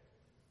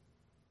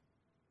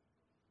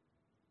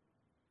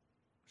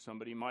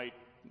 Somebody might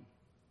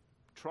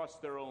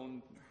trust their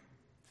own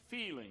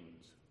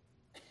feelings.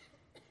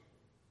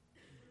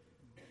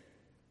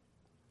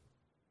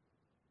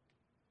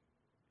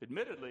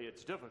 Admittedly,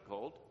 it's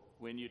difficult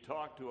when you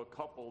talk to a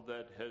couple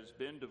that has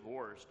been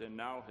divorced and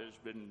now has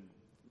been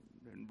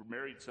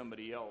married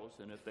somebody else,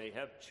 and if they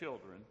have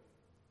children,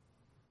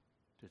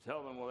 to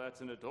tell them, well,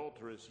 that's an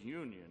adulterous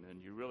union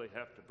and you really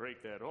have to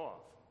break that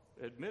off.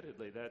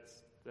 admittedly,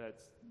 that's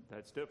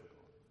difficult.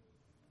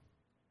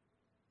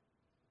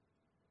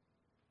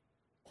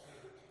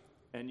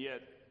 And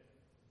yet,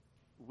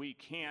 we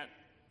can't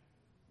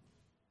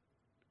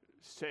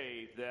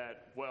say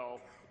that,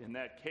 well, in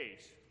that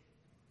case,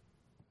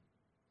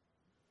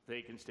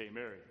 they can stay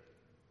married.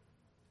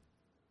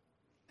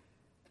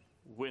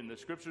 When the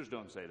scriptures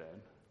don't say that.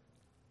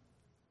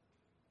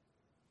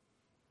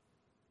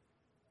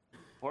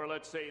 Or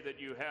let's say that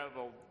you have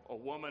a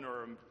woman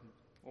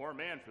or a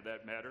man, for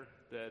that matter,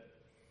 that,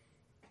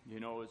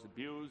 is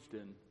abused,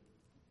 and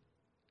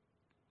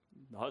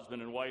the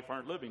husband and wife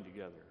aren't living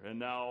together. And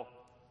now,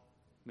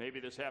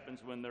 maybe this happens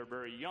when they're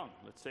very young.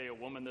 Let's say a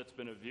woman that's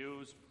been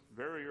abused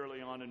very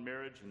early on in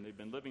marriage, and they've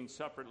been living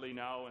separately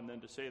now, and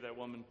then to say that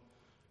woman,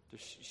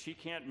 she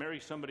can't marry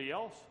somebody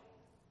else.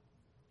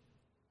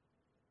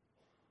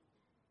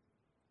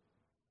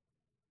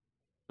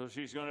 So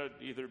she's going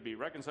to either be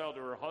reconciled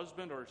to her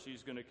husband, or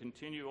she's going to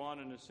continue on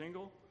in a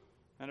single.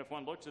 And if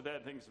one looks at that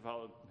and thinks of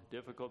how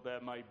difficult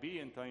that might be,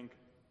 and think,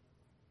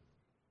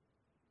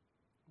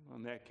 well,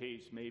 in that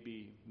case,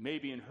 maybe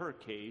in her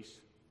case,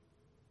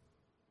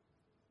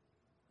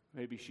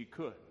 maybe she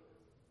could.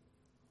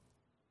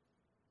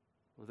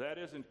 Well, that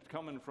isn't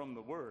coming from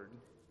the Word.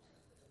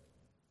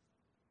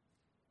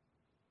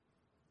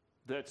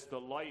 That's the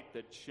light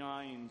that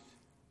shines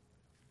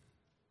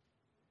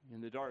in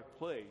the dark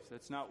place.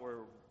 That's not where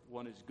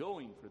one is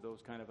going for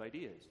those kind of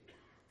ideas.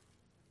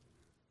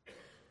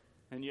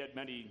 And yet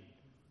many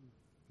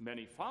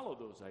follow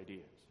those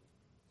ideas.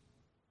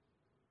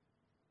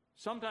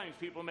 Sometimes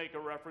people make a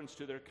reference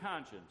to their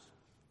conscience.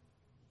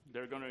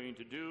 They're going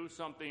to do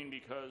something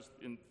because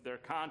in their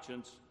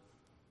conscience,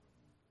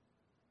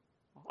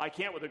 I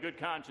can't with a good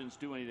conscience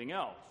do anything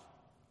else.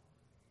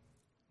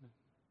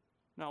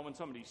 Now, when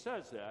somebody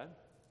says that,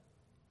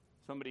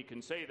 somebody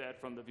can say that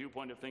from the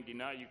viewpoint of thinking,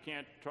 now you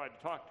can't try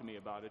to talk to me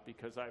about it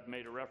because I've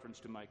made a reference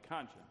to my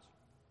conscience.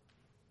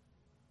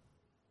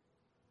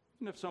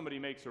 And if somebody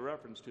makes a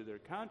reference to their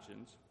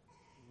conscience,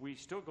 we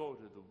still go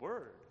to the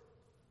Word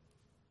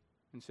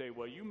and say,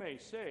 well, you may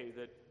say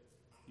that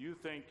you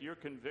think you're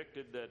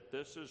convicted that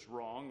this is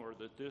wrong or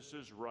that this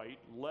is right.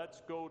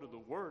 Let's go to the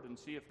Word and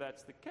see if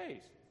that's the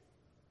case.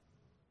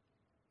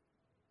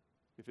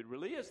 If it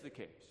really is the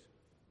case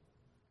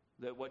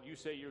that what you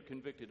say you're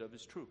convicted of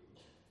is true,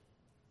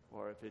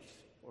 or if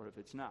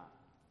it's not.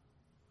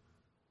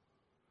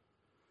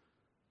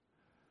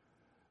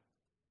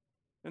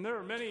 And there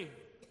are many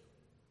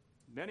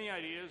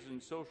ideas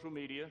in social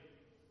media.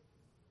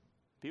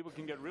 People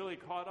can get really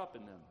caught up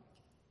in them.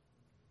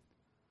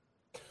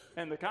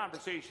 And the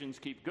conversations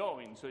keep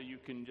going, so you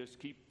can just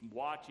keep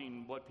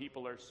watching what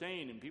people are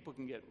saying, and people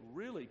can get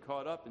really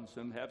caught up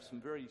in have some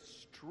very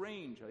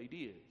strange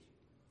ideas.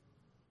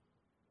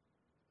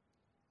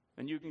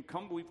 And you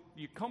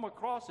come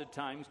across at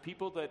times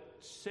people that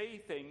say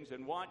things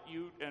and want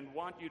you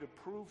to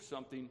prove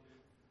something,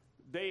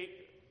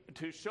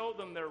 to show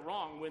them they're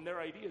wrong when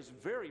their idea is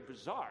very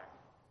bizarre.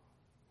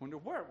 Wonder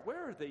where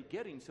are they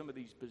getting some of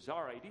these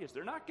bizarre ideas?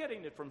 They're not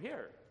getting it from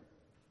here.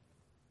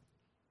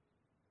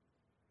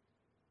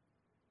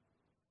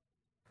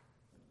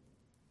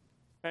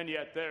 And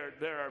yet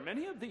there are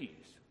many of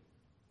these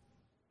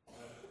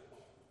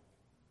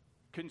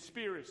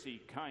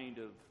conspiracy kind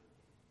of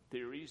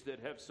theories that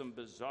have some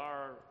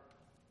bizarre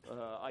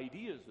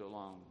ideas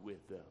along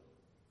with them.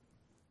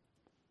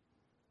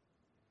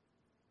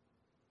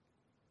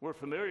 We're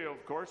familiar,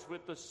 of course,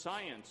 with the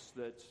science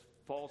that's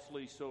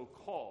falsely so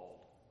called.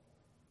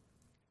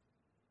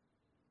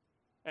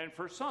 And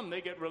for some, they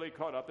get really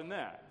caught up in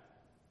that.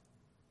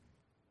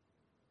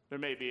 There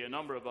may be a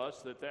number of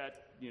us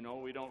that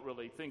we don't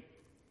really think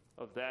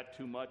of that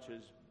too much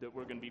as that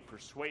we're going to be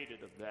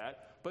persuaded of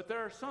that. But there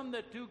are some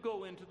that do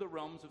go into the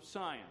realms of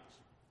science.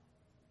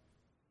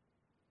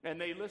 And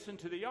they listen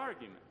to the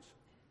arguments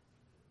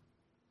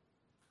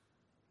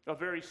of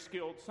very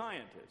skilled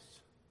scientists.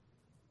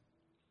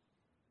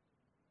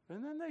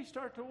 And then they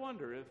start to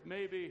wonder if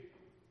maybe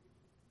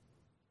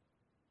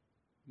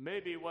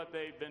what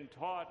they've been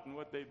taught and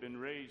what they've been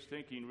raised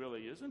thinking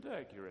really isn't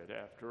accurate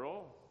after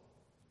all.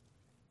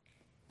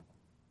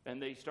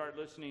 And they start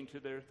listening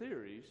to their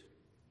theories.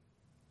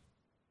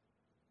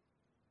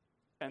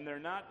 And they're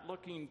not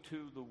looking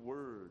to the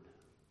Word.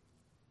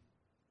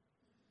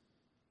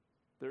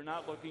 They're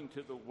not looking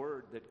to the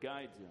Word that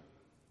guides them.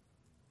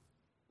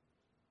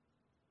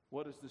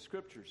 What does the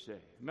Scripture say?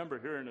 I remember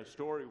hearing a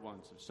story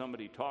once of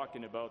somebody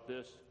talking about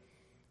this,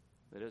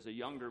 that as a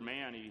younger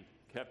man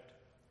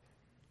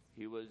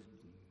he was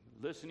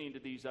listening to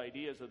these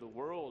ideas of the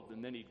world,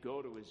 and then he'd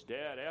go to his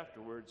dad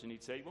afterwards and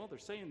he'd say, well, they're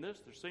saying this,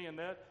 they're saying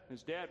that. And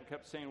his dad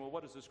kept saying, well,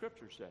 what does the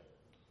Scripture say?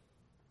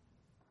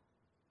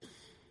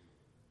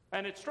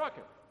 And it struck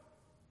him.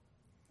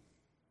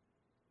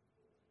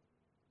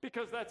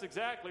 Because that's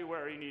exactly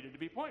where he needed to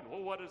be pointed.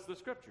 Well, what does the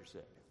Scripture say?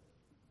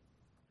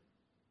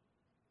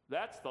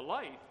 That's the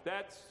light.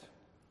 That's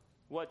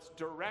what's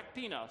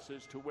directing us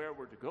as to where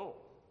we're to go.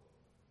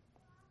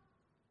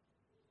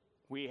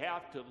 We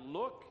have to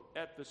look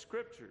at the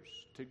Scriptures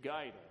to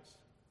guide us.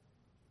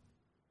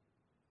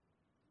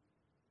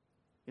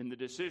 in the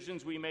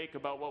decisions we make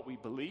about what we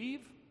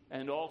believe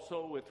and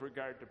also with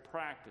regard to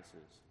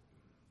practices.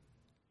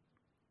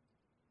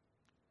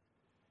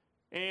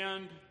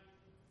 And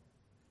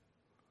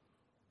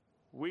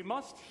we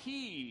must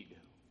heed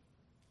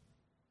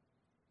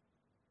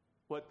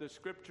what the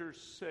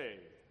Scriptures say.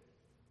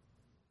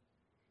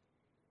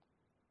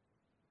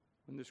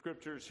 When the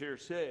Scriptures here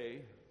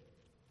say,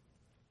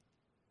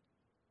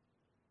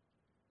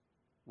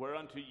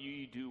 "Whereunto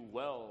ye do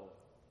well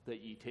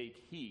that ye take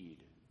heed."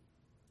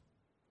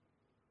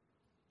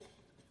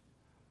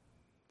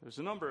 There's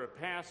a number of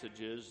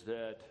passages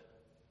that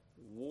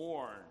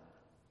warn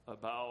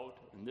about,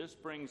 and this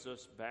brings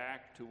us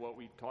back to what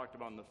we talked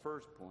about in the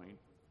first point.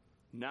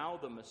 Now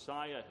the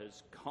Messiah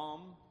has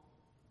come.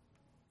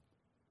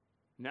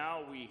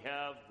 Now we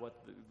have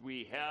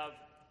we have,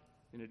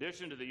 in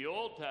addition to the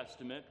Old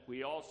Testament,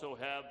 we also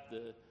have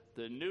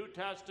the New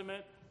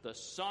Testament. The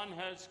Son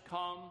has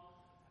come,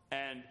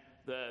 and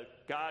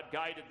God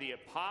guided the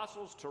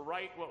apostles to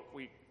write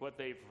what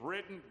they've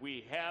written.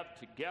 We have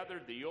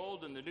together the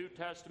Old and the New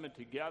Testament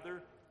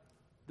together,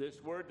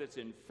 this word that's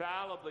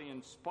infallibly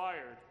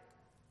inspired.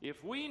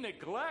 If we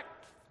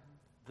neglect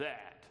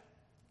that,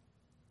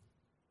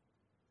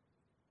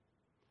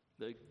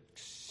 the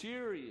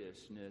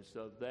seriousness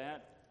of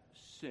that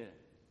sin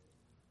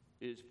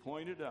is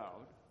pointed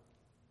out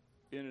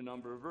in a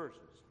number of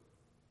verses.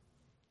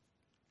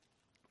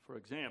 For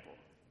example,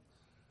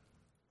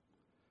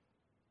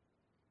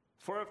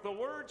 "For if the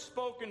word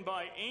spoken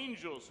by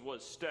angels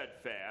was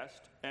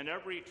steadfast, and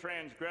every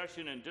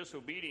transgression and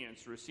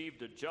disobedience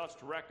received a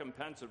just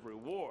recompense of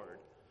reward,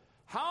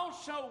 how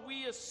shall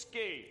we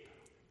escape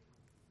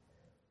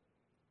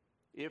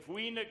if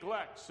we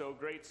neglect so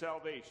great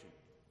salvation,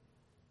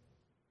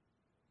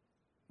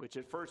 which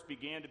at first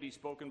began to be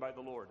spoken by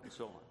the Lord," and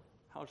so on.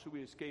 How should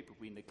we escape if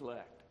we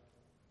neglect?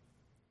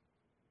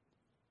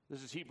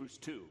 This is Hebrews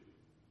 2,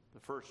 the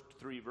first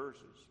 3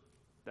 verses.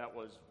 That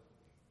was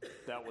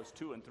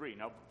 2 and 3.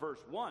 Now,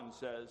 verse 1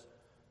 says,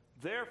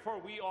 "Therefore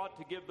we ought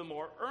to give the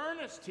more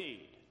earnest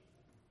heed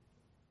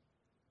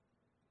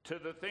to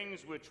the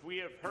things which we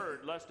have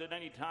heard, lest at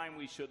any time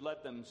we should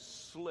let them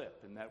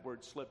slip." And that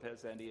word slip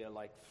has that idea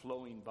like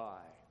flowing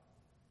by.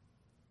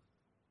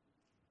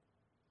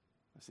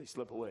 As they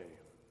slip away.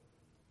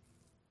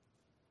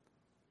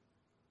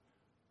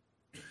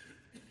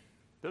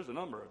 There's a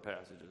number of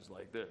passages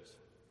like this.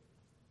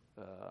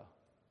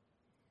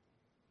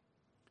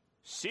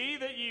 "See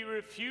that ye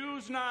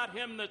refuse not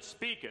him that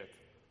speaketh,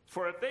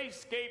 for if they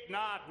escape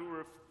not who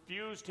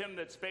refused him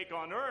that spake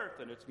on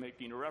earth," and it's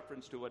making a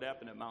reference to what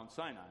happened at Mount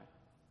Sinai.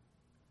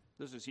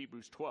 This is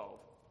Hebrews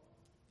 12,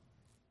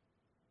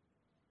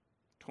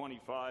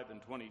 25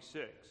 and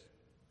 26.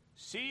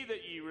 "See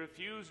that ye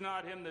refuse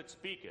not him that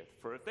speaketh,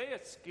 for if they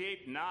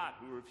escape not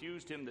who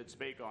refused him that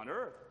spake on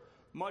earth,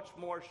 much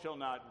more shall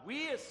not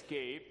we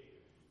escape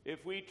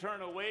if we turn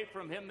away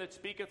from him that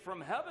speaketh from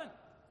heaven,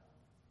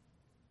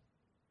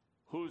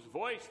 whose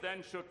voice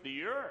then shook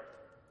the earth.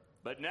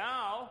 But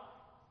now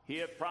he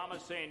hath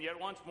promised, saying, Yet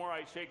once more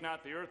I shake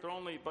not the earth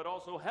only, but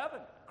also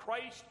heaven."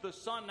 Christ the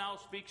Son now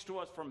speaks to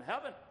us from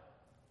heaven.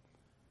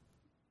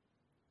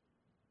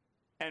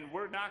 And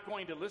we're not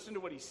going to listen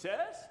to what he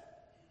says?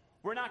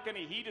 We're not going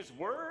to heed his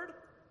word?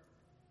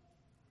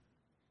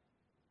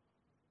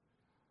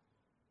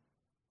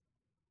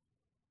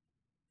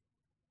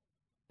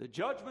 The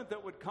judgment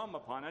that would come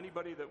upon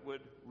anybody that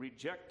would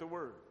reject the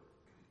word.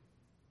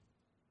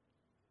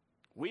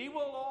 We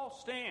will all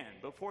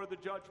stand before the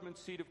judgment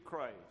seat of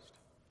Christ.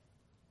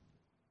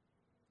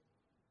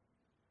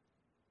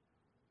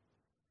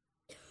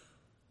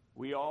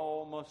 We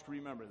all must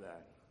remember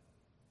that.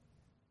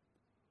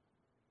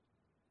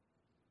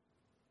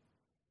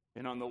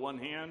 And on the one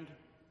hand,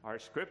 our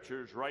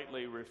scriptures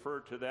rightly refer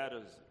to that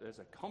as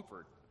a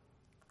comfort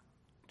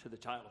to the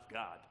child of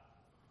God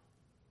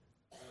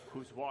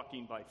who's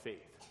walking by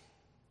faith,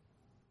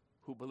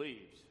 who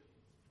believes,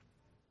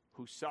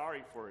 who's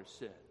sorry for his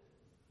sin.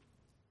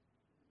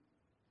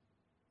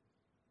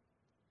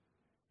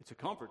 It's a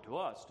comfort to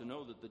us to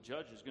know that the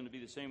judge is going to be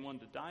the same one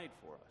that died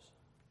for us.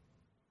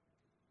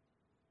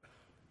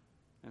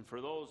 And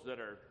for those that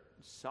are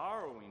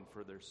sorrowing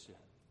for their sin,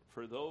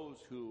 for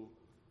those who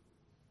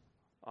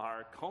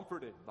are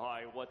comforted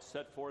by what's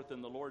set forth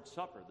in the Lord's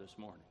Supper this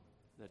morning,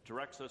 that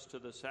directs us to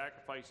the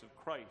sacrifice of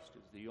Christ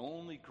as the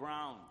only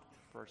ground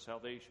for our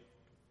salvation,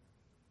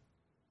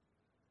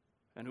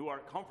 and who are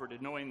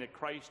comforted knowing that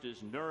Christ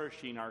is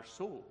nourishing our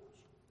souls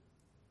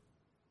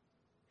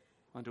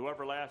unto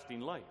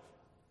everlasting life.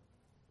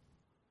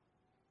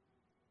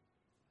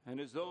 And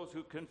as those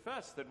who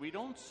confess that we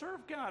don't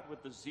serve God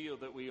with the zeal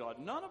that we ought.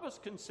 None of us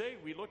can say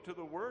we look to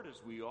the Word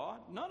as we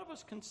ought. None of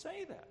us can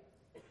say that.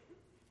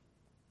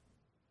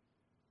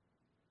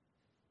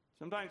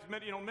 Sometimes,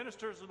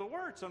 ministers of the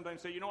Word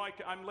sometimes say,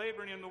 I'm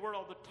laboring in the Word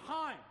all the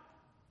time.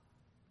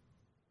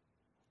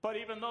 But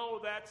even though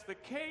that's the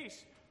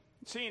case,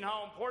 seeing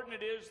how important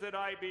it is that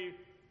I be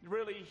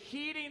really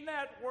heeding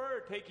that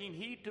Word, taking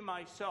heed to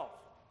myself.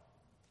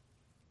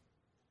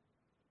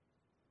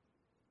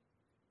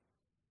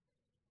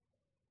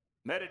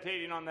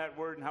 meditating on that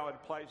word and how it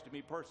applies to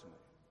me personally.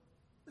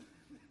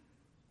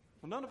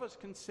 Well, none of us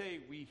can say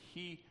we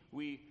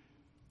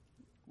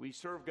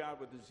serve God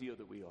with the zeal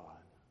that we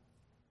ought.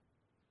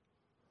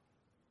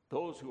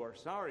 Those who are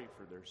sorry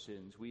for their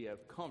sins, we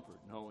have comfort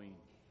knowing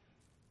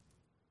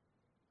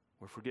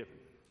we're forgiven.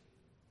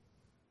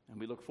 And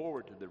we look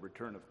forward to the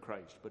return of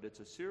Christ. But it's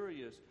a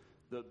serious,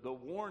 the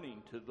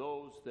warning to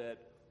those that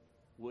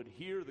would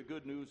hear the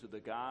good news of the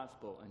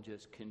gospel and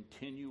just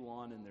continue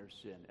on in their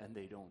sin, and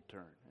they don't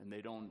turn, and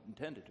they don't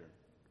intend to turn.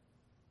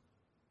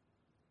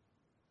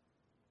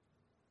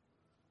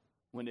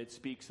 When it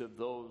speaks of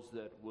those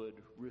that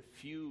would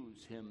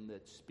refuse him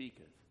that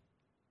speaketh,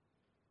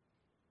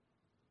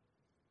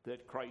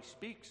 that Christ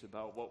speaks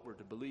about what we're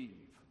to believe.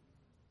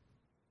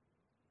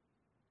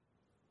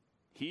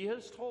 He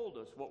has told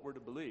us what we're to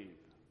believe.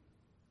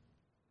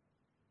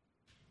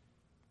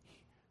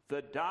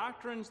 The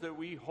doctrines that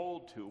we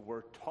hold to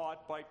were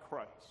taught by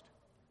Christ.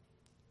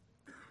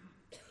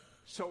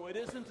 So it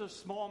isn't a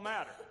small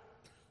matter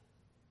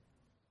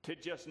to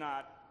just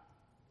not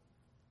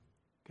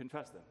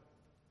confess them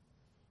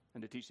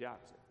and to teach the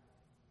opposite.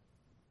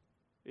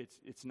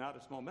 It's not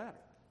a small matter.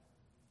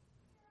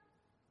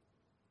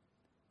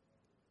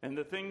 And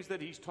the things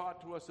that he's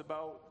taught to us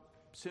about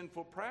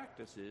sinful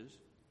practices,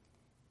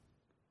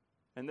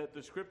 and that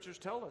the scriptures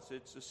tell us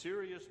it's a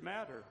serious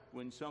matter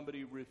when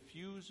somebody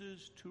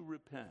refuses to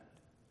repent.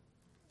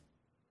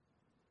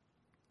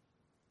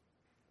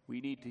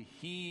 We need to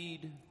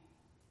heed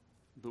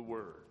the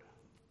word.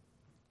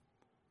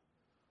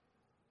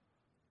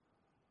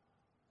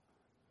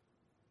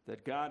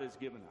 That God has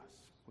given us,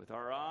 with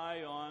our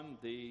eye on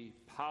the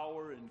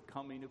power and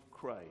coming of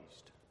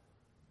Christ.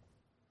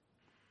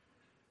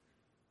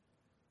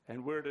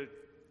 And we're to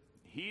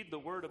heed the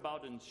word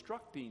about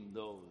instructing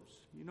those.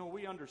 You know,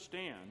 we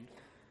understand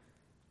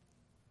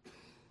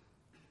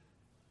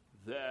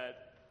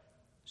that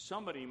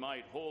somebody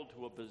might hold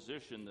to a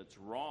position that's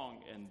wrong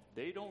and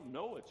they don't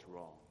know it's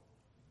wrong.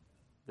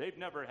 They've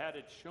never had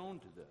it shown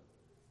to them.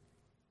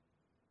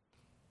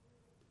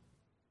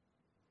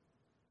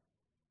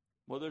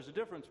 Well, there's a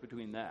difference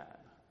between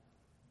that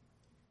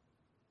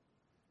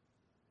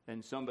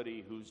and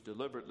somebody who's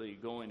deliberately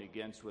going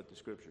against what the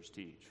scriptures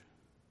teach.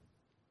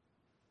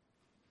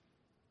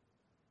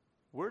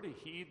 We're to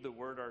heed the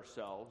word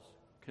ourselves,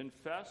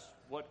 confess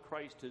what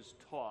Christ has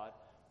taught,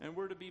 and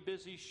we're to be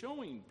busy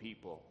showing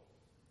people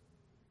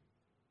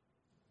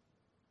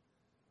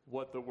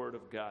what the word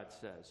of God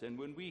says. And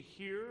when we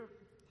hear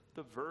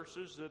the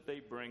verses that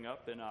they bring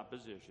up in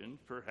opposition,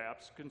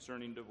 perhaps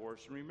concerning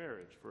divorce and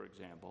remarriage, for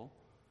example,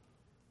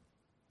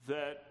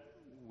 that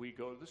we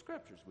go to the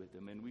scriptures with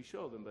them and we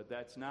show them, but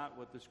that's not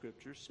what the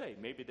scriptures say.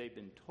 Maybe they've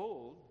been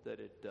told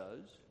that it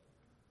does.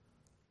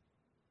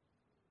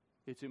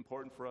 It's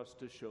important for us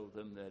to show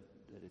them that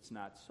it's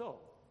not so.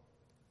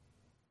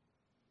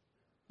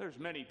 There's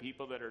many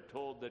people that are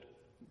told that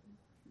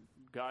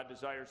God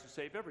desires to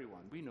save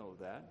everyone. We know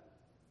that.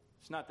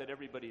 It's not that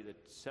everybody that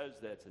says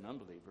that's an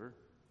unbeliever.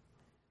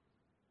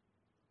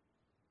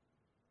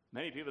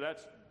 Many people,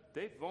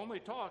 they've only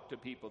talked to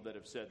people that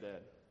have said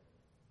that.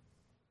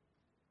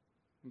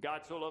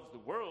 God so loves the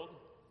world,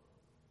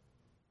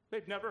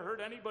 they've never heard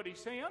anybody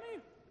say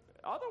any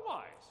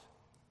otherwise.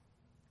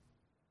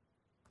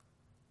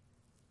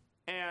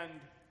 And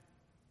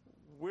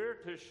we're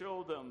to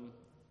show them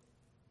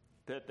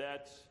that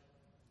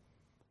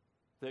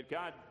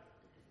God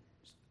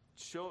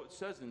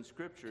says in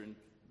Scripture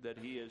that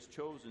he has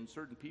chosen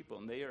certain people,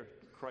 and they are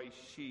Christ's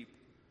sheep.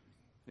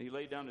 And he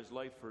laid down his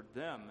life for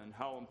them, and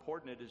how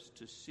important it is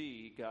to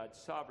see God's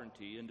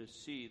sovereignty and to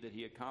see that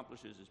he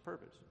accomplishes his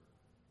purpose.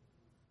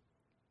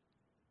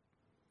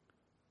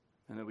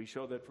 And that we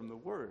show that from the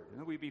Word. And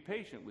that we be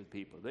patient with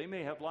people. They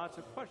may have lots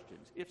of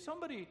questions. If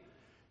somebody...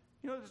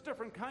 there's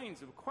different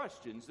kinds of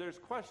questions. There's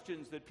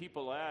questions that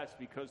people ask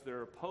because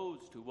they're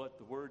opposed to what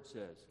the Word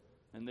says.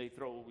 And they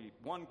throw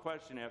one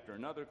question after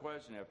another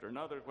question after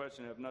another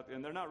question,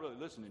 and they're not really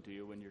listening to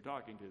you when you're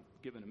talking to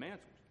giving them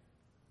answers.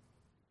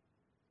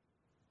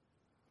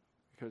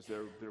 Because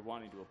they're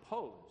wanting to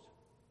oppose.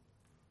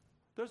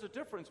 There's a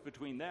difference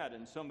between that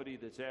and somebody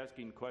that's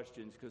asking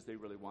questions because they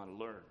really want to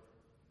learn.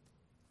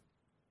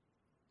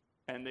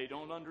 And they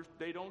don't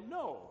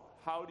know.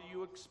 How do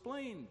you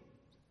explain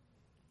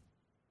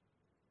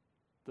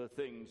the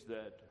things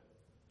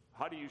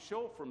how do you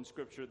show from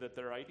Scripture that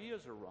their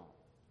ideas are wrong?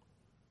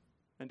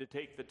 And to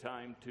take the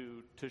time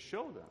to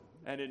show them.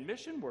 And in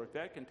mission work,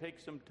 that can take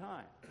some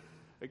time.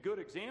 A good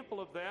example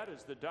of that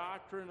is the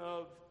doctrine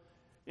of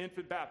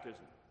infant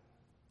baptism.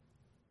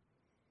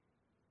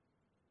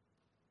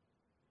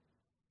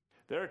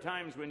 There are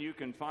times when you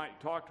can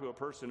talk to a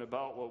person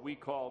about what we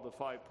call the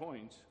 5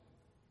 points,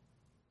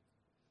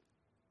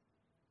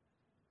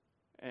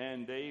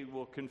 and they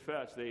will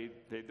confess,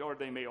 or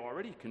they may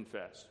already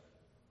confess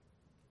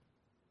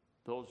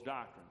those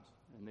doctrines,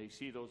 and they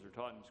see those are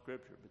taught in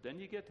Scripture. But then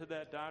you get to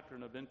that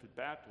doctrine of infant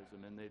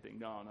baptism, and they think,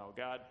 no,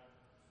 God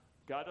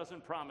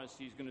doesn't promise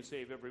he's going to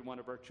save every one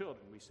of our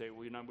children. We say,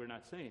 we're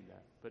not saying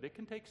that. But it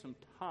can take some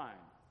time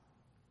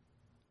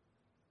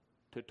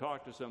to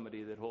talk to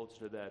somebody that holds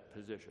to that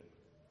position.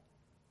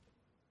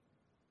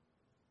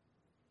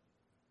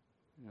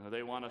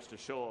 They want us to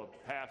show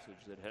a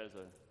passage that has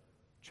a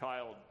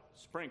child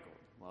sprinkled.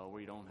 Well,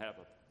 we don't have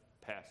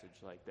a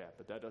passage like that,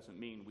 but that doesn't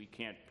mean we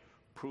can't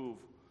prove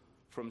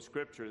from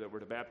Scripture that we're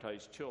to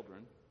baptize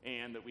children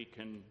and that we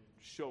can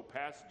show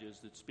passages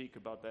that speak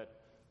about that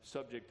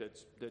subject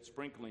that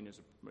sprinkling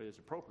is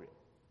appropriate.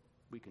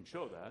 We can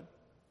show that.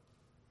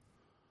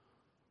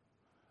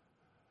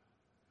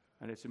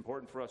 And it's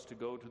important for us to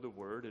go to the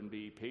Word and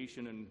be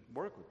patient and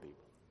work with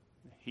people,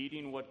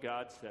 heeding what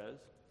God says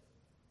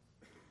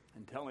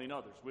and telling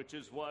others, which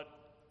is what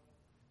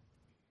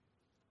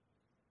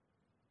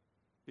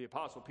the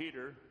Apostle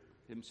Peter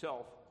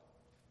himself,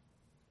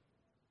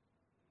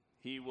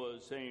 he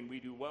was saying, we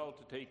do well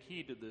to take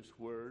heed to this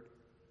word,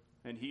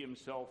 and he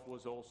himself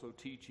was also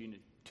teaching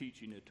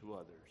it to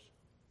others.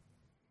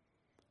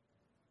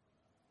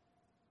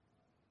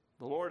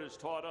 The Lord has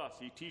taught us,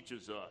 he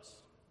teaches us,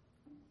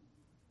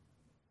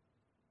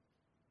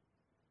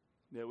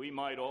 that we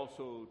might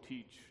also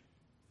teach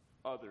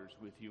others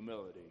with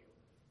humility,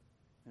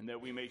 and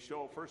that we may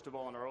show, first of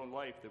all, in our own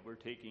life that we're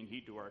taking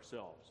heed to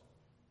ourselves,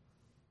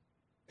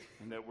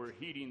 and that we're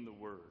heeding the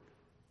word,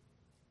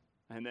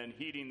 and then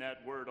heeding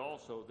that word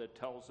also that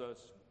tells us,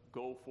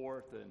 go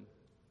forth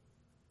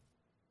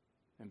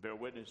and bear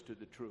witness to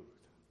the truth.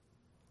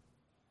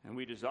 And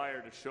we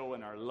desire to show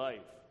in our life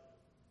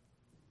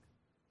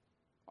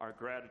our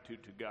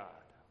gratitude to God.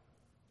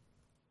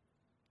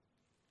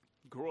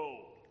 Grow.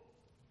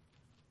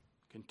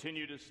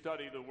 Continue to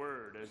study the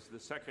word, as the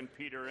 2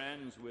 Peter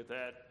ends with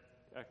that.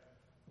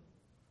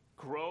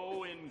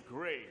 Grow in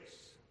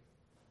grace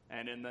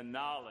and in the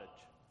knowledge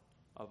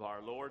of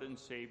our Lord and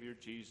Savior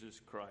Jesus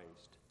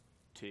Christ.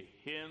 To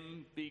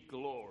him be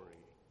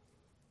glory,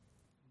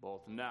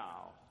 both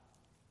now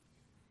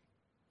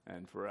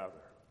and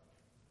forever.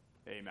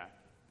 Amen.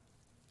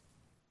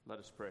 Let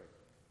us pray.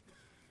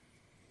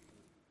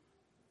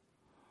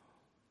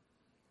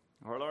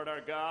 Our Lord,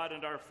 our God,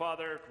 and our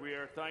Father, we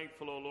are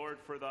thankful, O Lord,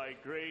 for thy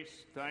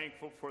grace,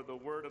 thankful for the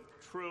word of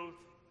truth.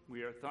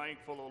 We are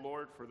thankful, O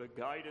Lord, for the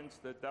guidance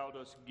that thou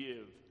dost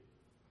give.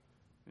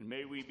 And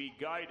may we be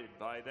guided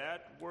by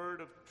that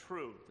word of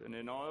truth and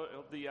in all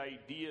of the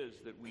ideas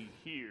that we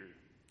hear.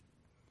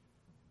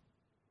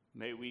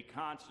 May we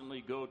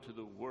constantly go to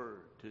the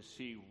word to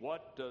see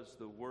what does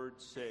the word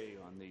say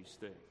on these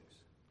things.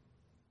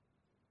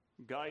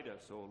 Guide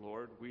us, O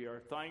Lord. We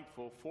are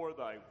thankful for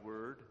thy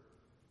word,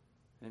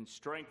 and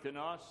strengthen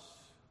us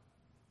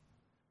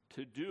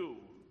to do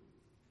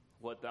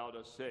what thou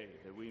dost say,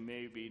 that we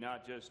may be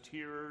not just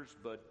hearers,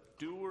 but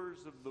doers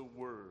of the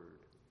word,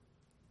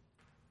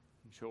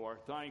 and show our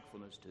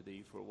thankfulness to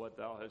thee for what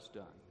thou hast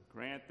done.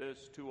 Grant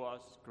this to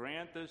us,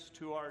 grant this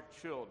to our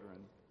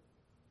children,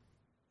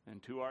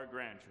 and to our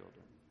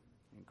grandchildren.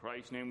 In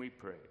Christ's name we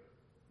pray.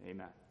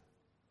 Amen.